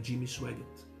assignment like Jimmy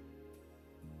Swaggart.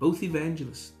 Both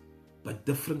evangelists, but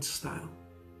different style.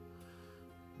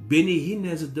 Benny Hinn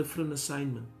has a different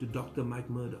assignment to Dr.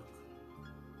 Mike Murdoch.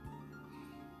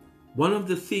 One of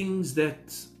the things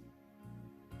that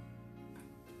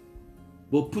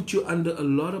will put you under a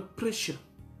lot of pressure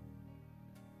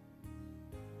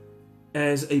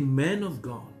as a man of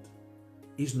God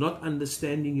is not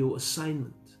understanding your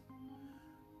assignment.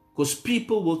 Because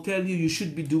people will tell you, you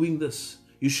should be doing this,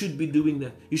 you should be doing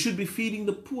that, you should be feeding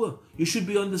the poor, you should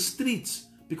be on the streets,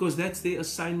 because that's their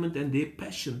assignment and their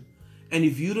passion. And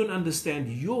if you don't understand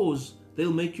yours,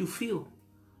 they'll make you feel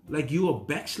like you are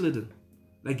backslidden,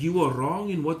 like you are wrong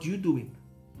in what you're doing.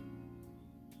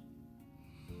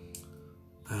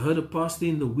 I heard a pastor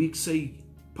in the week say,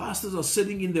 pastors are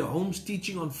sitting in their homes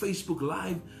teaching on Facebook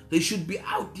Live. They should be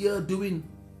out here doing.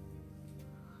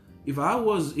 If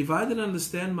I didn't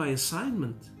understand my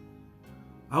assignment,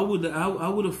 I would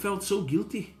have felt so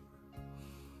guilty.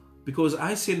 Because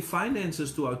I send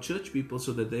finances to our church people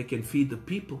so that they can feed the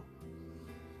people.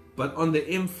 But on the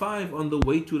M5, on the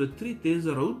way to retreat, there's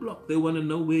a roadblock. They want to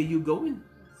know where you're going.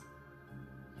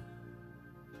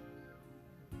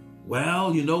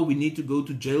 Well, you know, we need to go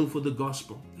to jail for the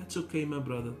gospel. That's okay, my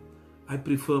brother. I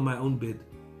prefer my own bed.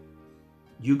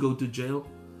 You go to jail.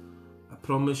 I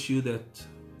promise you that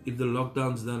if the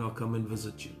lockdown's done, I'll come and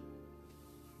visit you.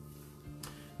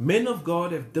 Men of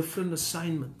God have different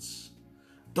assignments.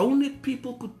 Don't let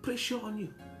people put pressure on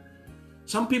you.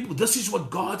 Some people, this is what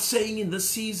God's saying in this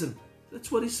season.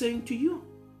 That's what He's saying to you.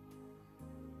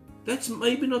 That's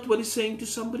maybe not what He's saying to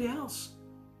somebody else.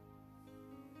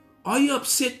 Are you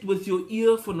upset with your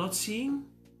ear for not seeing?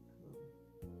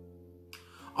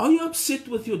 Are you upset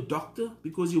with your doctor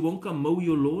because you won't come mow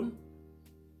your lawn?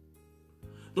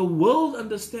 The world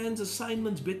understands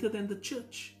assignments better than the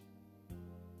church.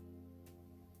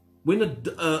 When a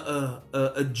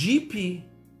GP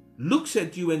looks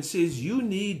at you and says you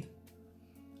need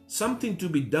something to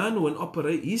be done or an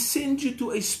operation, he sends you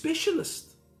to a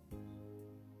specialist.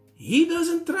 He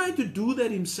doesn't try to do that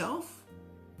himself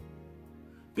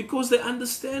because they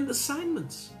understand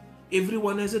assignments.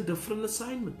 Everyone has a different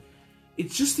assignment.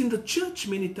 It's just in the church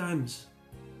many times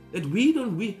that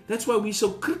that's why we're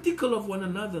so critical of one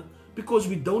another, because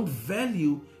we don't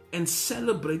value and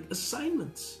celebrate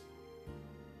assignments.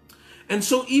 And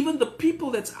so even the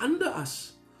people that's under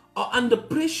us are under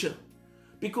pressure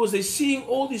because they're seeing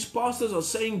all these pastors are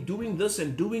saying, doing this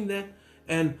and doing that,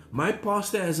 and my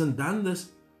pastor hasn't done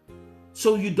this.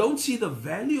 So you don't see the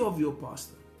value of your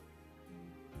pastor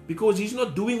because he's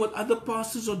not doing what other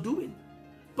pastors are doing,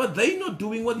 but they're not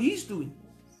doing what he's doing.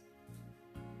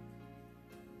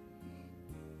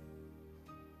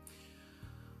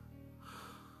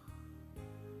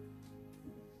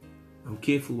 I'm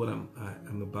careful what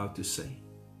I'm about to say.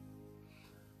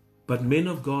 But men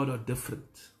of God are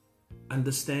different.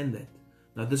 Understand that.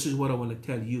 Now this is what I want to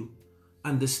tell you.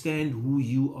 Understand who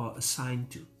you are assigned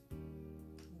to,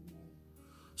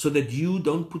 so that you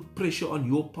don't put pressure on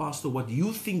your pastor, what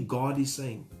you think God is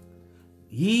saying.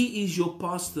 He is your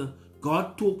pastor.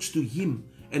 God talks to him.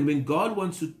 And when God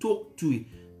wants to talk to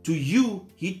you,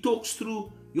 he talks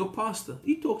through your pastor.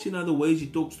 He talks in other ways. He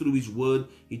talks through his word.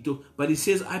 But he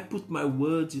says, I put my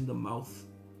words in the mouth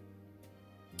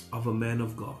of a man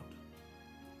of God.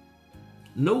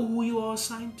 Know who you are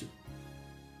assigned to.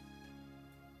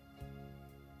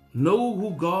 Know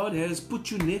who God has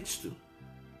put you next to.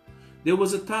 There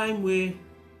was a time where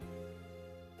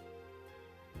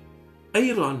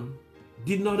Aaron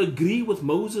did not agree with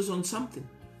Moses on something.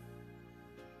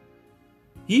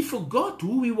 He forgot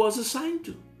who he was assigned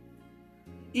to.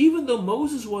 Even though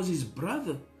Moses was his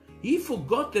brother, he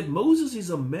forgot that Moses is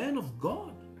a man of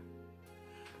God.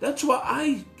 That's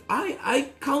why I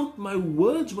count my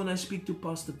words when I speak to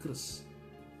Pastor Chris.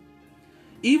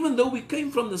 Even though we came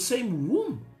from the same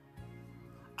womb,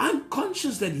 I'm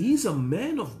conscious that he's a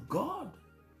man of God.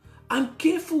 I'm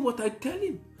careful what I tell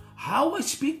him, how I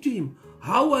speak to him,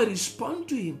 how I respond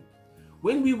to him.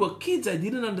 When we were kids, I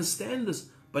didn't understand this.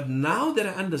 But now that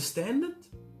I understand it,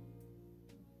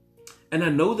 and I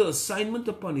know the assignment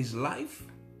upon his life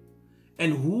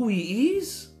and who he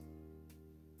is,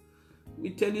 let me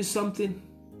tell you something.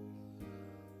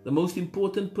 The most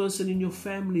important person in your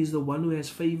family is the one who has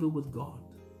favor with God.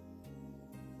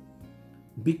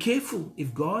 Be careful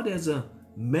if God has a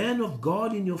man of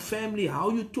God in your family, how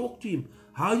you talk to him,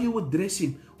 how you address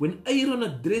him. When Aaron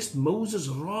addressed Moses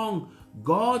wrong,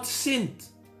 God sent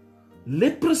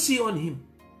leprosy on him.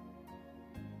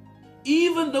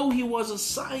 Even though he was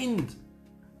assigned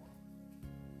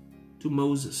to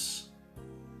Moses.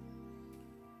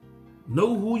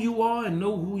 Know who you are and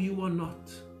know who you are not.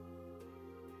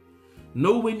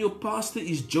 Know when your pastor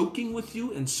is joking with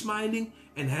you and smiling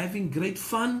and having great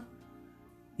fun,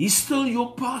 he's still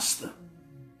your pastor.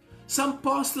 Some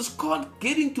pastors can't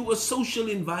get into a social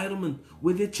environment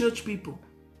with their church people.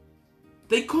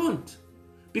 They can't,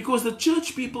 because the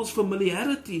church people's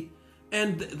familiarity,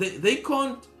 and they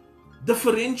can't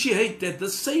differentiate that the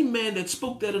same man that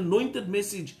spoke that anointed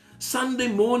message Sunday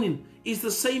morning is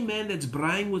the same man that's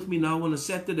braaiing with me now on a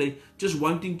Saturday, just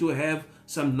wanting to have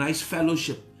some nice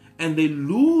fellowship, and they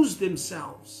lose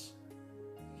themselves.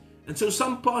 And so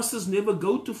some pastors never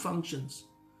go to functions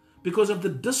because of the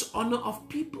dishonor of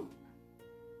people.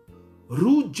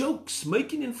 Rude jokes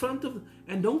making in front of them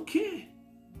and don't care.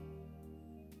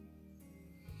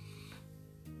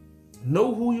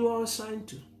 Know who you are assigned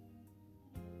to.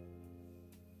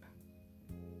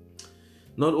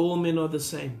 Not all men are the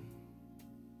same.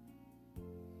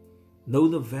 Know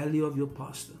the value of your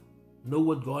pastor. Know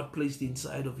what God placed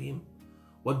inside of him.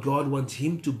 What God wants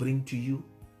him to bring to you.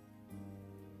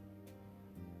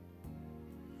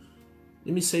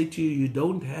 Let me say to you, you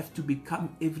don't have to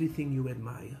become everything you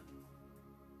admire.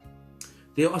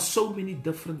 There are so many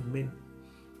different men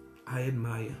I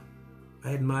admire. I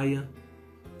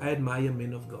admire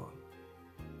men of God.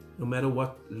 No matter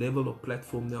what level or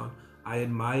platform they're on, I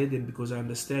admire them because I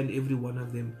understand every one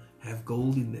of them have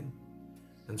gold in them.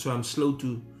 And so I'm slow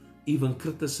to even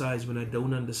criticize when I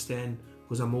don't understand,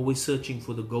 because I'm always searching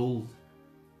for the gold.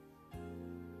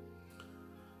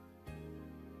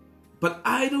 But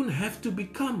I don't have to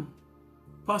become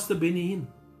Pastor Benny Hinn.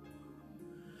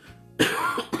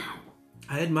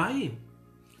 I admire him.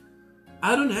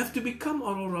 I don't have to become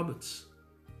Oral Roberts.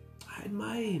 I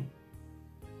admire him.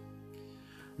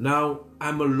 Now,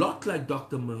 I'm a lot like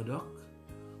Dr. Murdoch,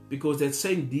 because that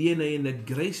same DNA and that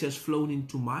grace has flown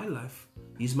into my life.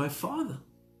 He's my father.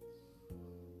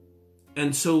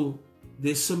 And so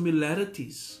there's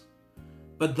similarities.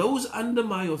 But those under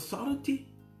my authority,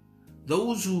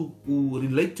 those who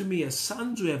relate to me as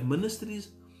sons, who have ministries,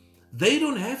 they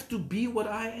don't have to be what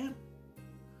I am.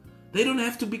 They don't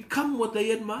have to become what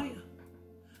they admire.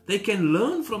 They can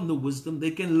learn from the wisdom.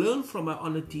 They can learn from our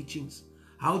honor teachings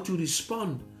how to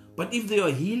respond. But if they are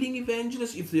healing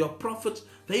evangelists, if they are prophets,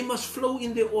 they must flow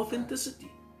in their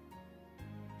authenticity.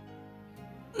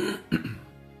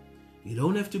 You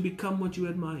don't have to become what you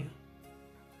admire.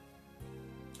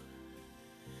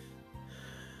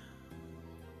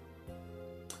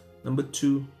 Number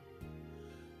 2,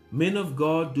 men of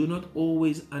God do not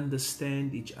always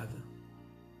understand each other.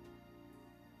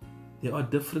 There are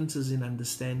differences in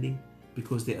understanding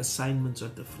because their assignments are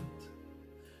different.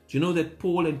 Do you know that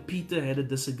Paul and Peter had a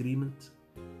disagreement?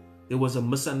 There was a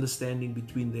misunderstanding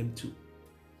between them two.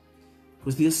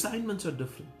 Because the assignments are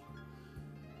different.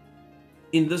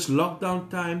 In this lockdown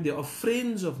time, there are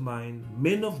friends of mine,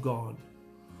 men of God,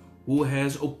 who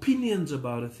has opinions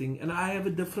about a thing, and I have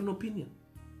a different opinion.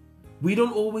 We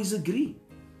don't always agree.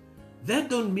 That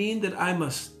don't mean that I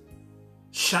must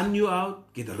shun you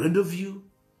out, get rid of you.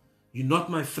 You're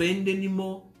not my friend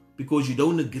anymore because you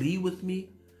don't agree with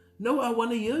me. No, I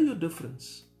want to hear your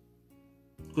difference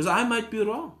because I might be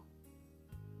wrong.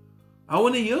 I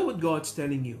want to hear what God's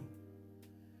telling you.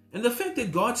 And the fact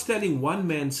that God's telling one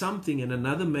man something and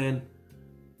another man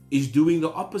is doing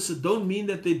the opposite don't mean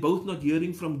that they're both not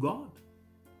hearing from God.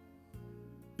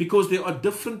 Because there are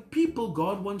different people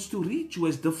God wants to reach who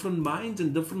has different minds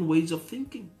and different ways of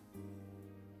thinking.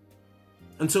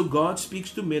 And so God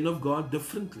speaks to men of God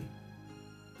differently.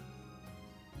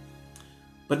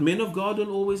 But men of God don't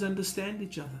always understand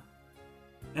each other.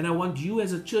 And I want you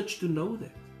as a church to know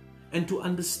that and to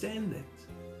understand that.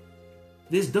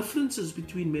 There's differences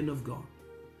between men of God.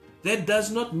 That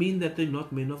does not mean that they're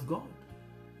not men of God.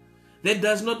 That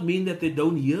does not mean that they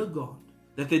don't hear God,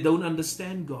 that they don't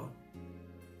understand God.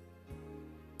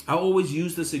 I always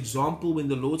use this example when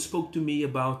the Lord spoke to me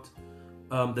about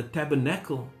the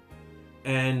tabernacle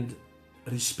and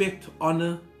respect,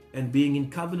 honor, and being in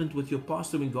covenant with your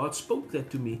pastor. When God spoke that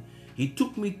to me, He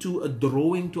took me to a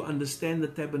drawing to understand the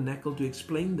tabernacle, to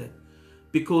explain that,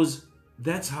 because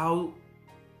that's how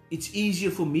it's easier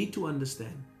for me to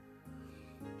understand.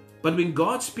 But when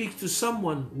God speaks to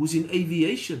someone who's in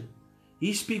aviation,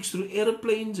 He speaks through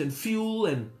airplanes and fuel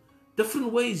and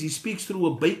different ways. He speaks through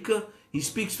a baker. He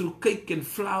speaks through cake and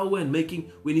flour and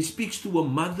making. When He speaks to a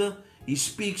mother, He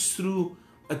speaks through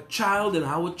a child and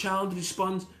how a child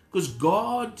responds. Because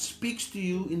God speaks to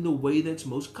you in the way that's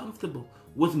most comfortable.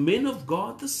 With men of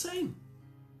God, the same.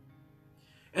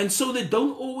 And so they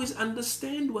don't always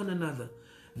understand one another.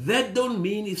 That don't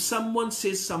mean if someone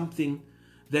says something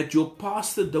that your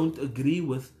pastor don't agree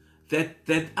with, that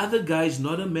other guy is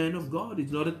not a man of God.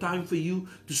 It's not a time for you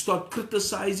to start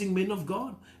criticizing men of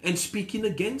God and speaking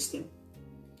against them.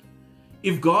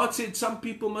 If God said some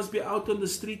people must be out on the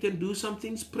street and do some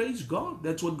things, praise God.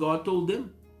 That's what God told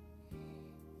them.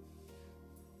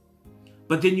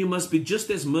 But then you must be just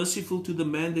as merciful to the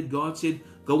man that God said,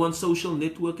 go on social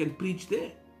network and preach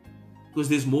there. Because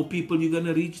there's more people you're going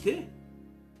to reach there.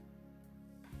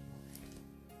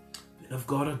 Men of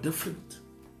God are different.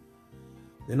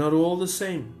 They're not all the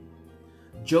same.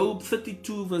 Job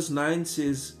 32 verse 9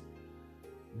 says,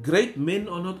 great men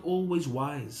are not always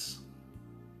wise.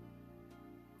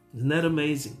 Isn't that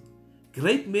amazing?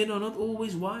 Great men are not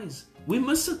always wise. We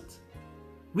miss it.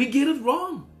 We get it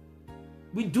wrong.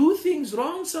 We do things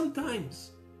wrong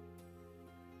sometimes.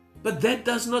 But that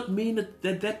does not mean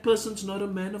that person's not a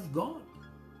man of God.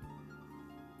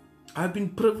 I've been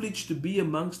privileged to be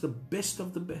amongst the best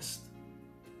of the best.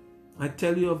 I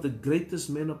tell you of the greatest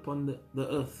men upon the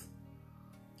earth.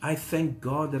 I thank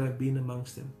God that I've been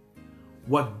amongst them.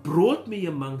 What brought me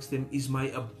amongst them is my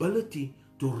ability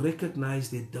to recognize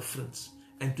their difference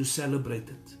and to celebrate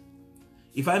it.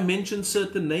 If I mention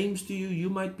certain names to you, you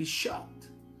might be shocked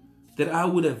that I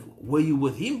would have, were you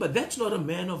with him? But that's not a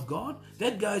man of God.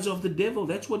 That guy's of the devil.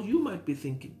 That's what you might be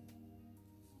thinking.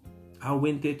 I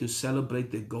went there to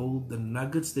celebrate their gold, the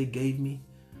nuggets they gave me,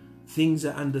 things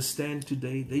I understand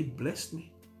today. They blessed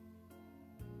me.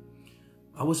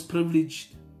 I was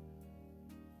privileged.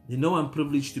 You know, I'm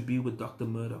privileged to be with Dr.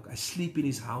 Murdoch. I sleep in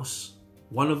his house,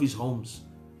 one of his homes,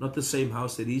 not the same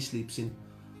house that he sleeps in.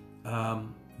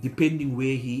 Depending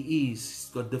where he is,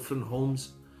 he's got different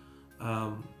homes.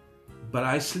 But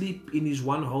I sleep in his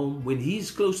one home. When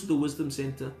he's close to the Wisdom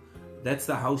Center, that's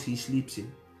the house he sleeps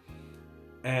in.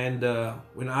 And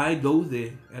when I go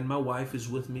there and my wife is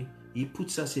with me, he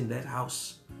puts us in that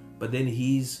house. But then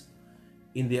he's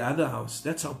in the other house.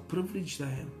 That's how privileged I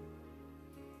am.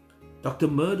 Dr.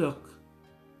 Murdoch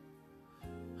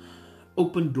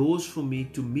opened doors for me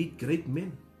to meet great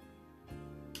men.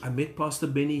 I met Pastor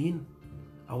Benny Hinn.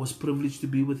 I was privileged to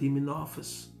be with him in the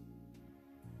office.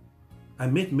 I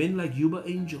met men like Yuba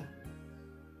Angel.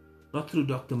 Not through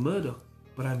Dr. Murdoch,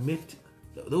 but I met,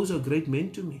 those are great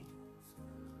men to me.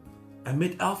 I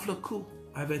met Alf Lakou.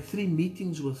 I've had 3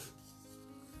 meetings with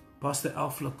Pastor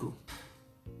Alf Lakou.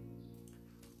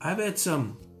 I've had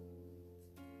some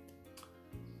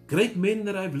great men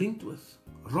that I've linked with.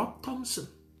 Rob Thompson,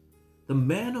 the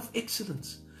man of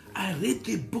excellence. I read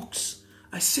their books.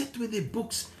 I sat with their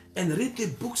books and read their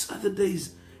books other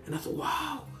days. And I thought,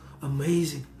 wow,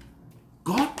 amazing.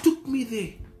 God took me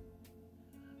there.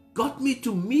 Got me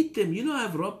to meet them. You know, I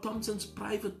have Rob Thompson's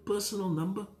private personal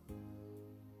number.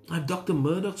 I have Dr.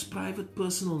 Murdoch's private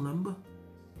personal number.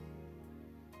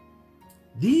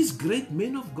 These great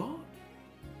men of God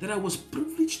that I was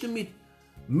privileged to meet.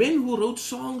 Men who wrote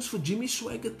songs for Jimmy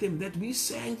Swaggertham that we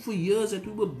sang for years, that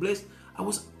we were blessed. I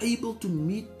was able to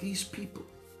meet these people.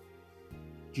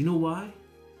 Do you know why?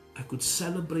 I could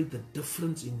celebrate the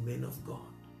difference in men of God.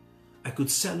 I could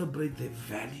celebrate their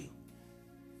value.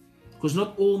 Because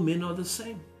not all men are the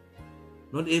same.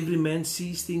 Not every man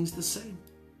sees things the same.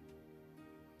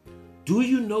 Do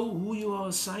you know who you are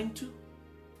assigned to?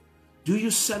 Do you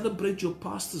celebrate your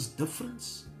pastor's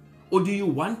difference? Or do you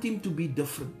want him to be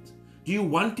different? Do you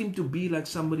want him to be like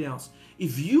somebody else?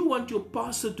 If you want your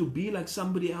pastor to be like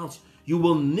somebody else, you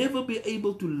will never be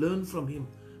able to learn from him,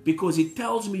 because it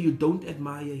tells me you don't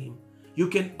admire him. You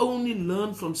can only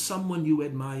learn from someone you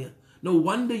admire. No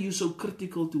wonder you're so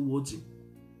critical towards him.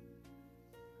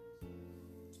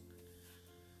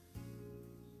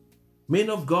 Men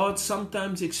of God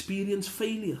sometimes experience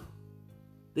failure.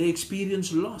 They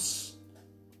experience loss.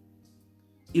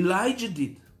 Elijah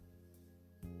did.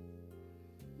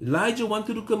 Elijah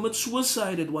wanted to commit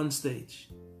suicide at one stage.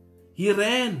 He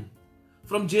ran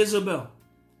from Jezebel.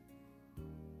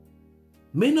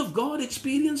 Men of God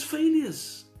experience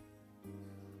failures.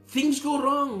 Things go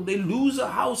wrong. They lose a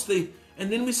house.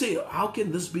 And then we say, how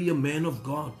can this be a man of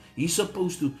God? He's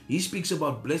supposed to. He speaks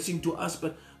about blessing to us,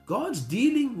 but God's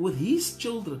dealing with his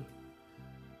children,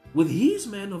 with his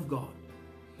man of God.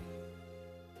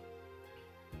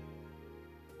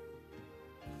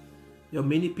 There are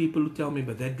many people who tell me,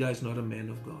 but that guy's not a man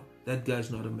of God. That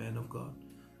guy's not a man of God.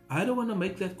 I don't want to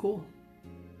make that call.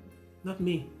 Not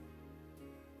me.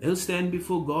 They'll stand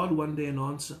before God one day and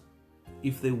answer.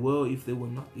 If they were, if they were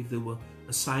not, if they were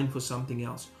assigned for something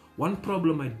else. One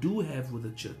problem I do have with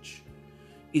the church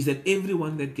is that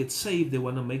everyone that gets saved, they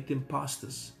want to make them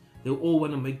pastors. They all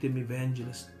want to make them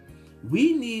evangelists.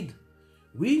 We need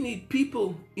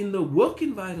people in the work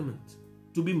environment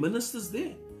to be ministers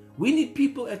there. We need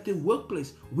people at the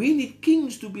workplace. We need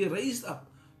kings to be raised up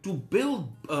to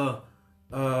build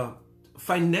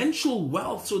financial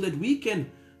wealth so that we can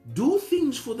do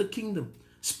things for the kingdom.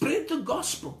 Spread the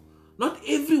gospel. Not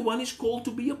everyone is called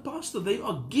to be a pastor. They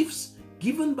are gifts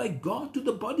given by God to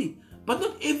the body. But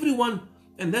not everyone,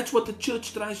 and that's what the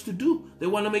church tries to do. They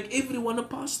want to make everyone a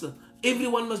pastor.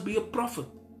 Everyone must be a prophet.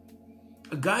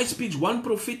 A guy speaks one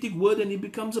prophetic word and he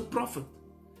becomes a prophet.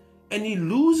 And he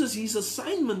loses his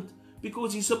assignment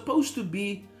because he's supposed to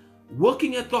be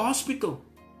working at the hospital,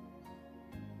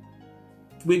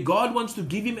 where God wants to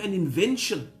give him an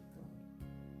invention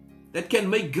that can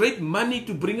make great money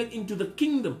to bring it into the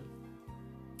kingdom.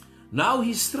 Now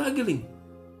he's struggling.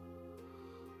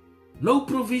 No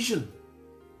provision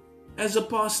as a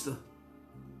pastor.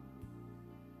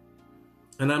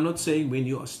 And I'm not saying when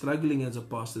you are struggling as a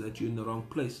pastor that you're in the wrong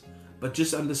place. But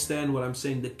just understand what I'm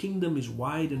saying. The kingdom is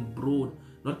wide and broad.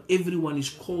 Not everyone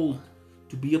is called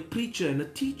to be a preacher and a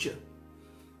teacher.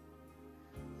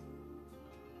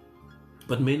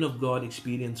 But men of God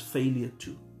experience failure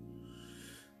too.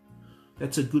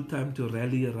 That's a good time to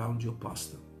rally around your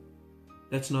pastor.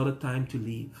 That's not a time to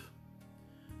leave.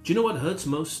 Do you know what hurts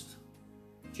most?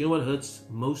 Do you know what hurts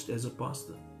most as a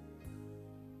pastor?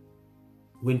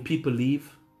 When people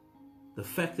leave, the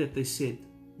fact that they said,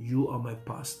 "You are my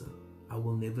pastor, I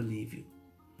will never leave you."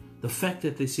 The fact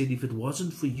that they said, if it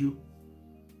wasn't for you,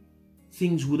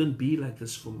 things wouldn't be like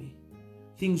this for me.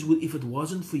 Things would, if it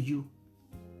wasn't for you.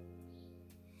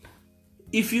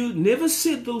 If you never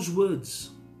said those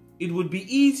words, it would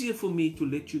be easier for me to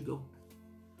let you go.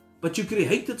 But you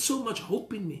created so much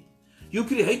hope in me. You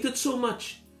created so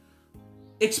much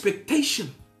expectation.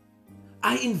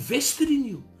 I invested in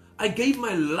you. I gave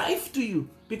my life to you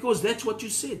because that's what you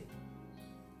said.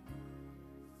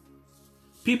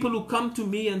 People who come to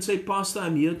me and say, "Pastor,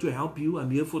 I'm here to help you. I'm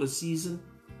here for a season."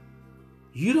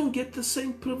 You don't get the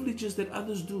same privileges that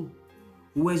others do,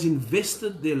 who has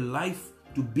invested their life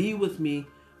to be with me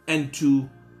and to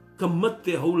commit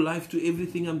their whole life to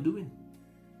everything I'm doing.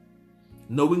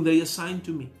 knowing they assigned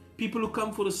to me. People who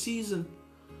come for a season,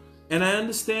 and I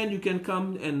understand you can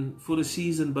come and for a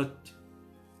season, but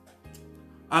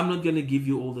I'm not going to give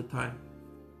you all the time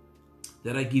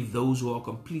that I give those who are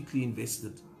completely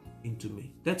invested into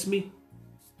me. That's me.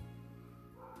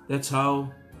 That's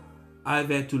how I've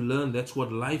had to learn. That's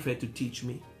what life had to teach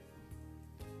me.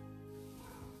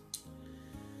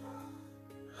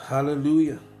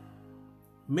 Hallelujah.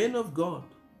 Men of God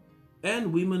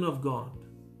and women of God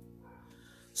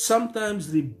sometimes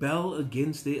rebel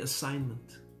against their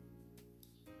assignment.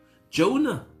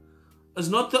 Jonah is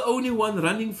not the only one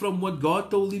running from what God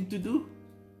told him to do.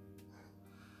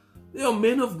 There are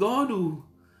men of God who,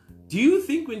 do you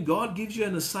think when God gives you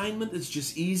an assignment, it's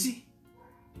just easy?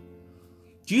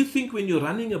 Do you think when you're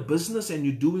running a business and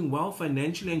you're doing well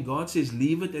financially and God says,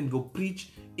 leave it and go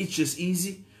preach, it's just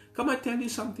easy? Come, I tell you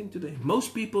something today.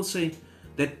 Most people say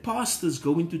that pastors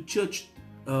go into church,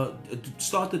 to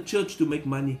start a church to make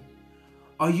money.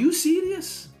 Are you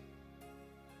serious?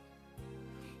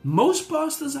 Most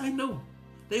pastors I know,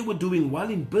 they were doing well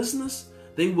in business.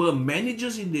 They were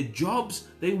managers in their jobs.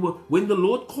 They were, when the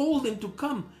Lord called them to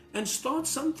come and start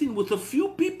something with a few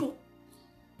people.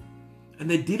 And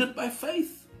they did it by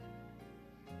faith.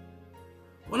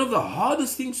 One of the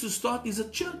hardest things to start is a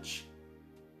church.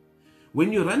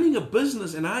 When you're running a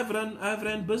business, and I've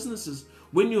ran businesses.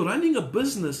 When you're running a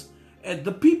business, and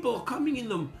the people are coming in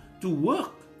them to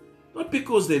work, not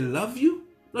because they love you,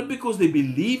 not because they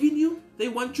believe in you, they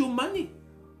want your money.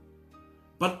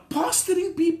 But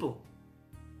pastoring people,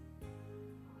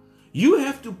 you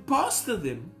have to pastor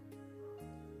them,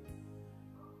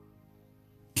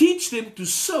 teach them to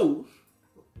sow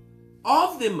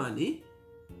of their money,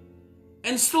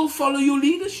 and still follow your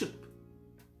leadership.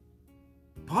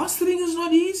 Pastoring is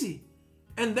not easy,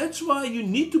 and that's why you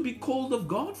need to be called of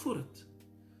God for it.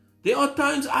 There are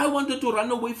times I wanted to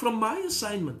run away from my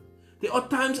assignment. There are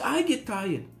times I get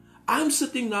tired. I'm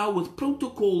sitting now with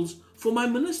protocols for my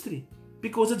ministry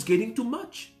because it's getting too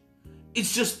much.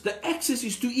 It's just the access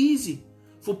is too easy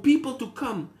for people to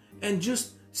come and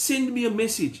just send me a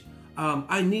message.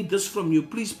 I need this from you.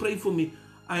 Please pray for me.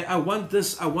 I want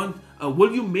this. I want,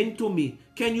 will you mentor me?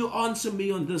 Can you answer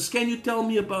me on this? Can you tell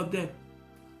me about that?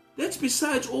 That's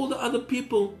besides all the other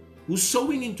people who's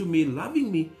sowing into me,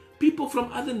 loving me, people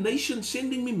from other nations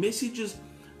sending me messages.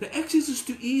 The access is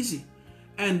too easy.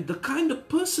 And the kind of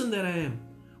person that I am,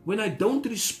 when I don't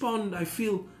respond, I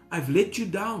feel I've let you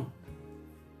down.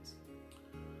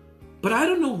 But I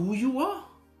don't know who you are.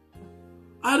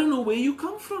 I don't know where you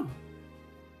come from.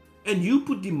 And you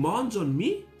put demands on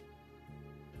me.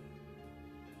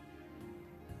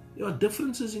 There are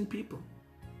differences in people.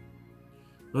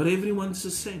 Not everyone's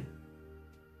the same.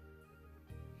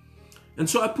 And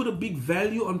so I put a big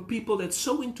value on people that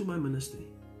sow into my ministry.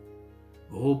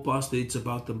 Oh, Pastor, it's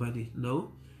about the money.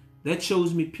 No, that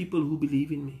shows me people who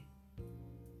believe in me.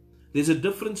 There's a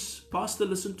difference. Pastor,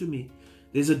 listen to me.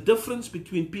 There's a difference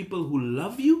between people who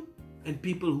love you and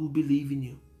people who believe in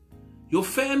you. Your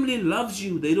family loves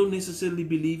you. They don't necessarily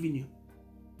believe in you.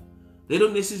 They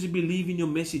don't necessarily believe in your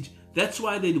message. That's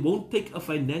why they won't take a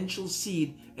financial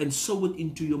seed and sow it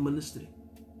into your ministry.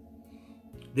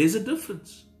 There's a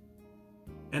difference.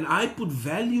 And I put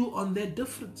value on that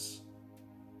difference.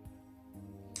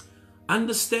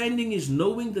 Understanding is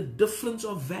knowing the difference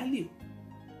of value.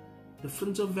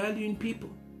 Difference of value in people.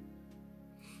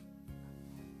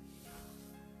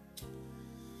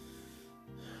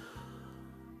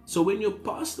 So when your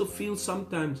pastor feels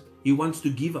sometimes he wants to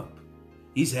give up,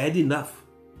 he's had enough,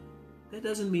 that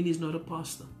doesn't mean he's not a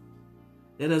pastor.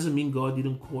 That doesn't mean God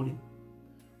didn't call him.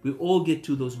 We all get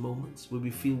to those moments where we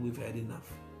feel we've had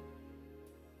enough.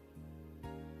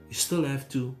 You still have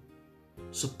to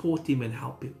support him and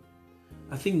help him.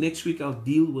 I think next week I'll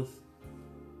deal with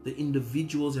the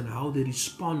individuals and how they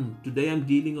respond. Today I'm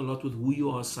dealing a lot with who you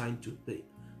are assigned to,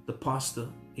 the pastor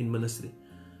in ministry.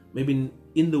 Maybe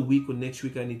in the week or next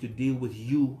week I need to deal with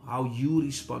you, how you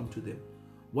respond to them.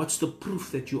 What's the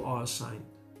proof that you are assigned?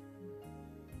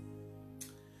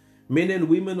 Men and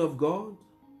women of God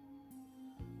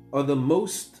are the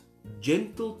most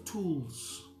gentle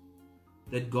tools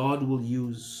that God will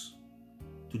use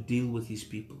to deal with his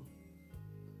people.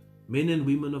 Men and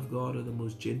women of God are the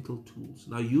most gentle tools.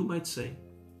 Now you might say,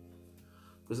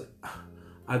 because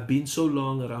I've been so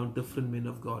long around different men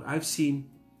of God, I've seen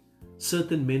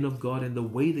certain men of God and the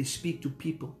way they speak to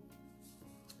people,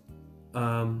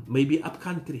 maybe up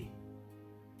country,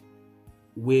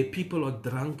 where people are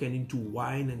drunk and into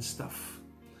wine and stuff.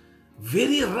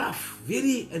 Very rough,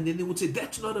 and then they would say,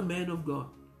 that's not a man of God.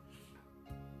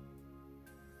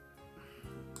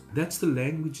 That's the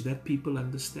language that people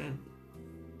understand.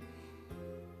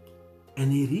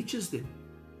 and he reaches them.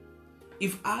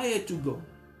 If I had to go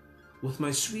with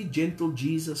my sweet, gentle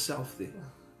Jesus self there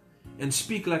and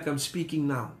speak like I'm speaking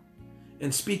now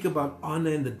and speak about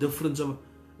honor and the difference of,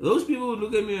 those people would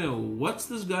look at me and, what's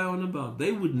this guy on about?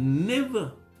 They would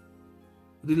never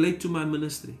relate to my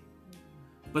ministry.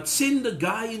 But send a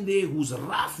guy in there who's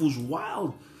rough, who's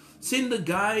wild. Send a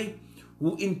guy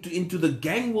who into the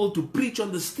gang world to preach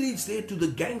on the streets there to the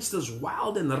gangsters,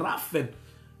 wild and rough,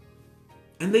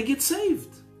 and they get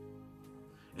saved.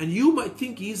 And you might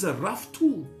think he's a rough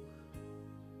tool,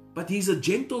 but he's a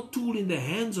gentle tool in the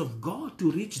hands of God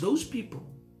to reach those people.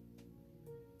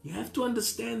 You have to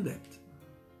understand that.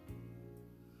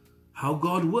 How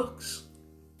God works.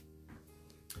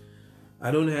 I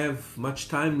don't have much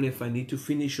time left. I need to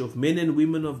finish off. Men and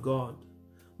women of God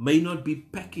may not be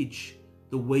packaged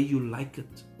the way you like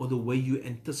it or the way you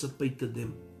anticipated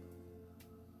them.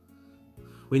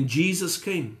 When Jesus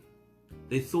came,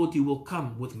 they thought he will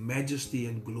come with majesty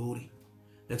and glory.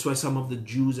 That's why some of the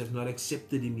Jews have not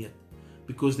accepted him yet,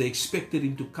 because they expected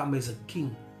him to come as a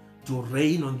king, to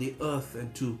reign on the earth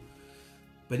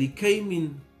but he came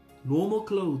in normal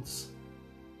clothes.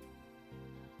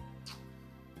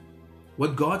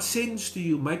 What God sends to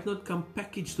you might not come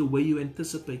packaged the way you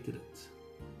anticipated it,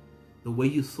 the way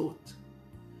you thought.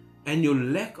 And your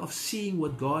lack of seeing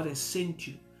what God has sent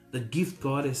you, the gift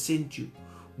God has sent you,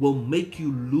 will make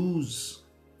you lose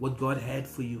what God had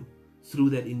for you through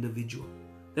that individual.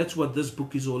 That's what this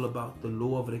book is all about, the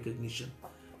law of recognition.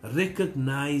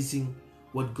 Recognizing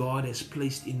what God has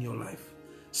placed in your life.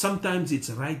 Sometimes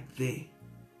it's right there.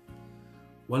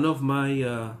 One of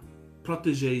my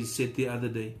proteges said the other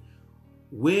day,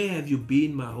 where have you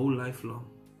been my whole life long?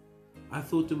 I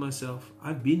thought to myself,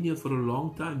 I've been here for a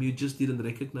long time. You just didn't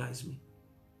recognize me.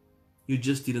 You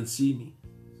just didn't see me.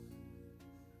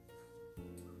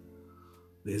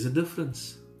 There's a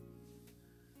difference.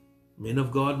 Men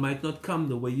of God might not come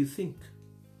the way you think.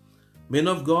 Men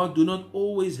of God do not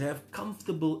always have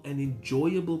comfortable and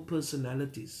enjoyable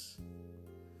personalities.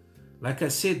 Like I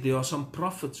said, there are some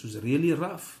prophets who's really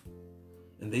rough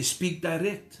and they speak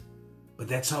direct, but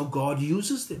that's how God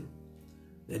uses them.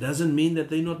 That doesn't mean that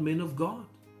they're not men of God.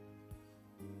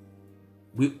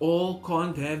 We all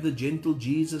can't have the gentle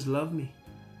Jesus love me.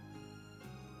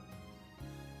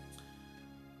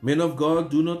 Men of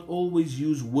God do not always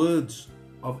use words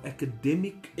of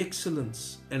academic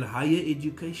excellence and higher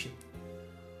education.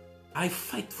 I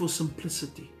fight for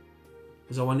simplicity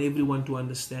because I want everyone to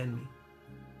understand me.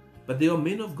 But there are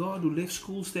men of God who left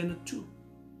school standard 2.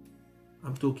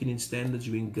 I'm talking in standards,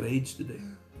 you're in grades today.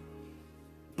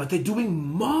 But they're doing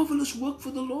marvelous work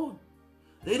for the Lord.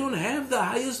 They don't have the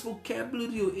highest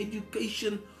vocabulary or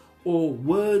education or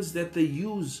words that they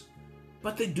use,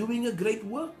 but they're doing a great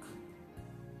work.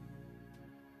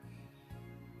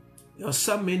 There are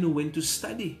some men who went to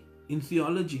study in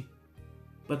theology,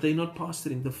 but they're not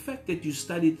pastoring. The fact that you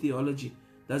studied theology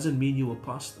doesn't mean you're a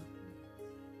pastor.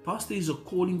 Pastor is a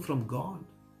calling from God.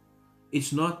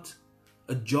 It's not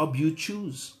a job you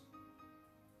choose.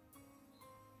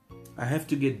 I have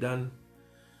to get done.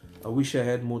 I wish I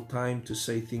had more time to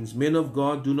say things. Men of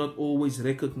God do not always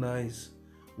recognize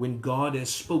when God has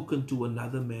spoken to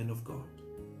another man of God.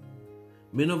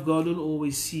 Men of God don't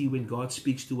always see when God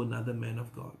speaks to another man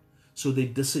of God. So they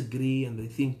disagree and they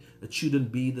think it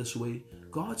shouldn't be this way.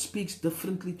 God speaks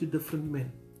differently to different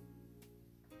men.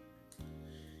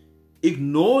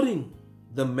 Ignoring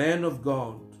the man of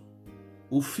God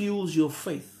who fuels your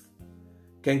faith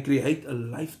can create a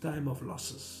lifetime of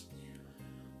losses.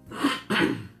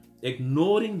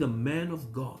 Ignoring the man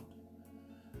of God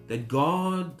that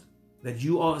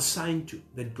you are assigned to,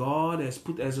 that God has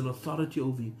put as an authority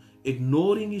over you,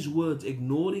 ignoring his words,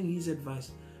 ignoring his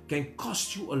advice, can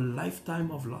cost you a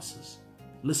lifetime of losses.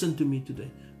 Listen to me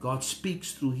today. God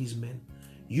speaks through his men.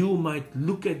 You might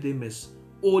look at them as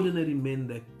ordinary men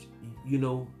that,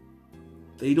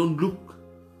 they don't look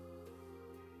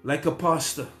like a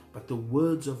pastor, but the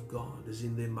words of God is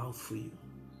in their mouth for you.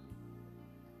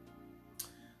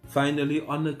 Finally,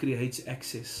 honor creates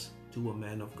access to a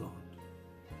man of God.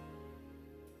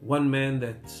 One man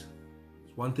that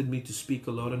wanted me to speak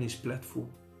a lot on his platform,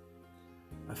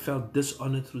 I felt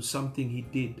dishonored through something he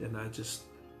did, and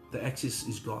the access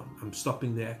is gone. I'm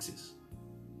stopping the access.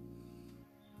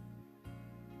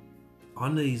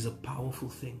 Honor is a powerful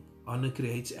thing. Honor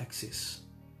creates access.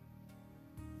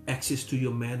 Access to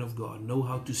your man of God. Know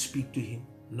how to speak to him.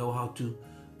 Know how to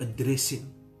address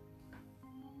him.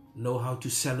 Know how to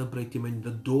celebrate him, and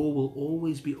the door will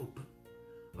always be open.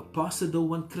 A pastor don't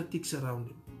want critics around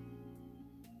him.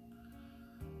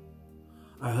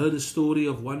 I heard a story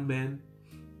of one man.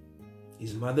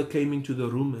 His mother came into the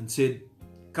room and said,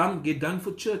 come, get done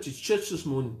for church. It's church this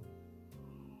morning.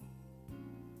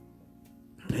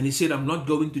 And he said, I'm not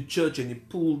going to church. And he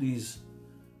pulled his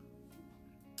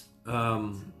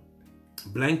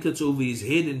blankets over his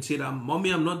head and said,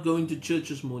 Mommy, I'm not going to church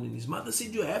this morning. His mother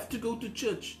said, you have to go to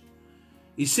church.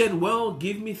 He said, well,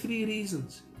 give me 3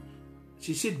 reasons.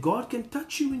 She said, God can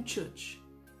touch you in church.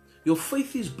 Your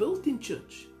faith is built in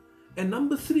church. And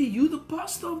number 3, you're the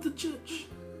pastor of the church.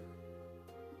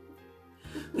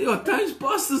 There are times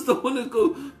pastors don't want to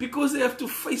go because they have to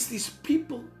face these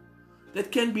people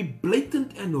that can be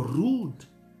blatant and rude.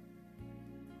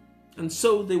 And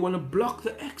so they want to block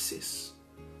the access.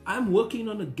 I'm working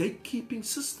on a gatekeeping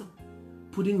system,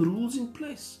 putting rules in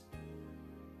place.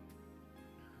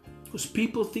 Because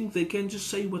people think they can just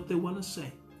say what they want to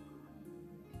say.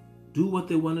 Do what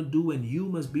they want to do, and you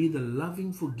must be the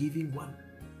loving, forgiving one.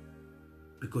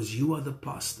 Because you are the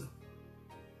pastor.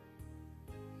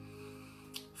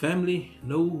 Family,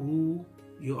 know who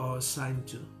you are assigned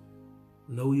to.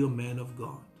 Know your man of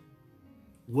God.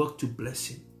 Work to bless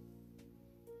him.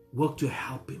 Work to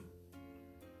help him.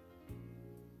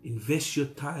 Invest your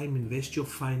time, invest your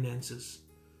finances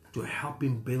to help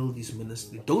him build his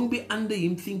ministry. Don't be under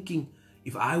him thinking,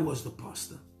 if I was the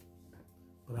pastor.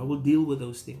 But I will deal with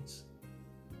those things.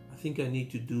 I think I need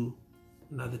to do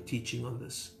another teaching on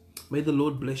this. May the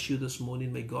Lord bless you this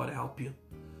morning. May God help you.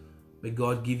 May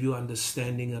God give you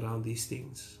understanding around these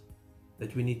things.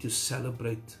 That we need to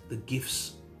celebrate the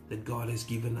gifts that God has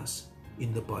given us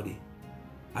in the body.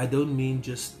 I don't mean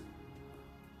just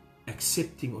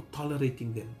accepting or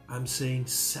tolerating them. I'm saying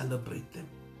celebrate them.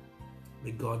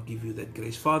 May God give you that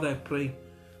grace. Father, I pray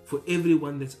for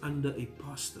everyone that's under a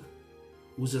pastor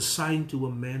who's assigned to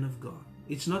a man of God.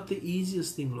 It's not the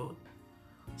easiest thing, Lord.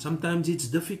 Sometimes it's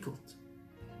difficult.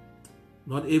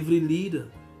 Not every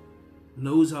leader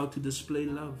knows how to display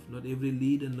love. Not every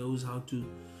leader knows how to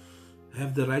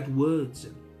have the right words.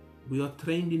 And we are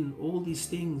trained in all these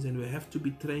things, and we have to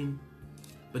be trained.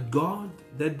 But God,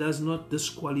 that does not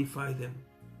disqualify them,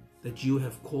 that you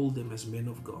have called them as men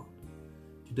of God.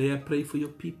 Today I pray for your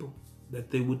people,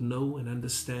 that they would know and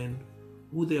understand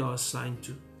who they are assigned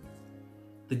to,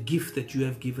 the gift that you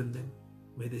have given them.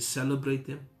 May they celebrate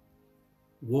them,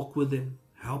 walk with them,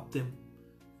 help them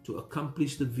to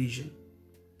accomplish the vision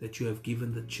that you have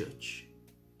given the church.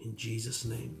 In Jesus'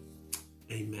 name,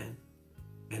 amen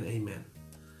and amen.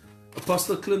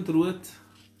 Apostle Clint wrote,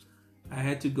 I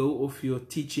had to go off your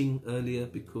teaching earlier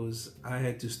because I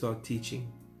had to start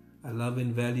teaching. I love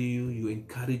and value you. You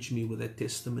encourage me with that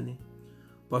testimony.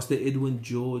 Pastor Edwin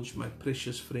George, my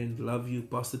precious friend, love you.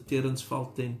 Pastor Terence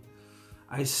Falten,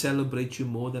 I celebrate you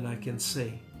more than I can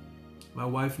say. My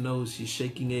wife knows, she's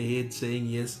shaking her head saying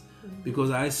yes,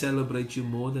 because I celebrate you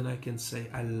more than I can say.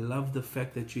 I love the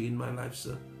fact that you're in my life,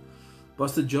 sir.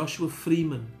 Pastor Joshua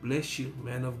Freeman, bless you,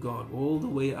 man of God, all the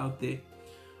way out there,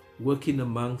 working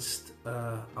amongst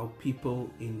our people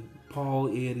in Paul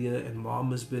area and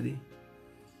Malmesbury.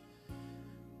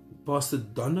 Pastor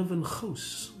Donovan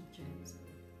Goos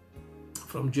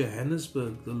from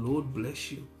Johannesburg, the Lord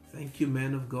bless you. Thank you,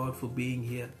 man of God, for being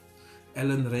here.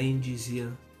 Ellen Range is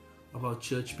here. Our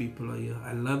church people are here.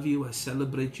 I love you. I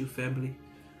celebrate you, family.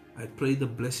 I pray the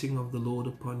blessing of the Lord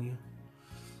upon you.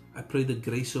 I pray the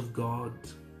grace of God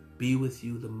be with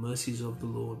you, the mercies of the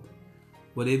Lord.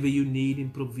 Whatever you need in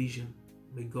provision,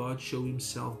 may God show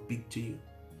himself big to you.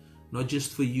 Not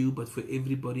just for you, but for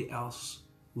everybody else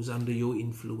who's under your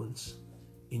influence.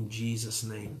 In Jesus'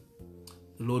 name.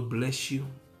 The Lord bless you,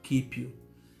 keep you,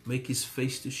 make his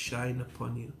face to shine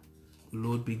upon you. The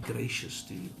Lord be gracious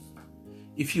to you.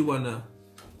 If you want to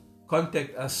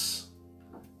contact us,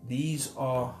 these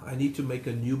are, I need to make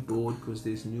a new board because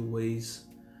there's new ways,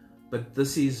 but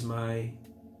this is my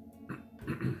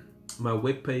my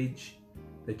webpage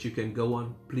that you can go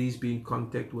on. Please be in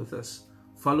contact with us.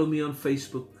 Follow me on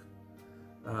Facebook,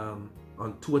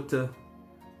 on Twitter.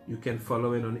 You can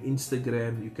follow it on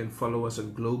Instagram. You can follow us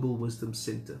on Global Wisdom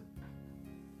Center.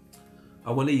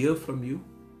 I want to hear from you.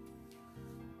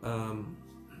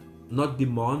 Not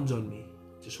demands on me.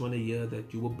 Just want to hear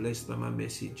that you were blessed by my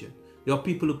message. And there are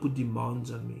people who put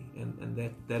demands on me,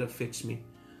 and that affects me,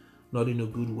 not in a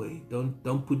good way.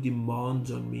 Don't put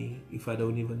demands on me if I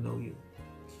don't even know you.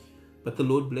 But the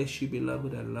Lord bless you,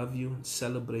 beloved. I love you and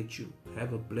celebrate you.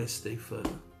 Have a blessed day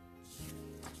further.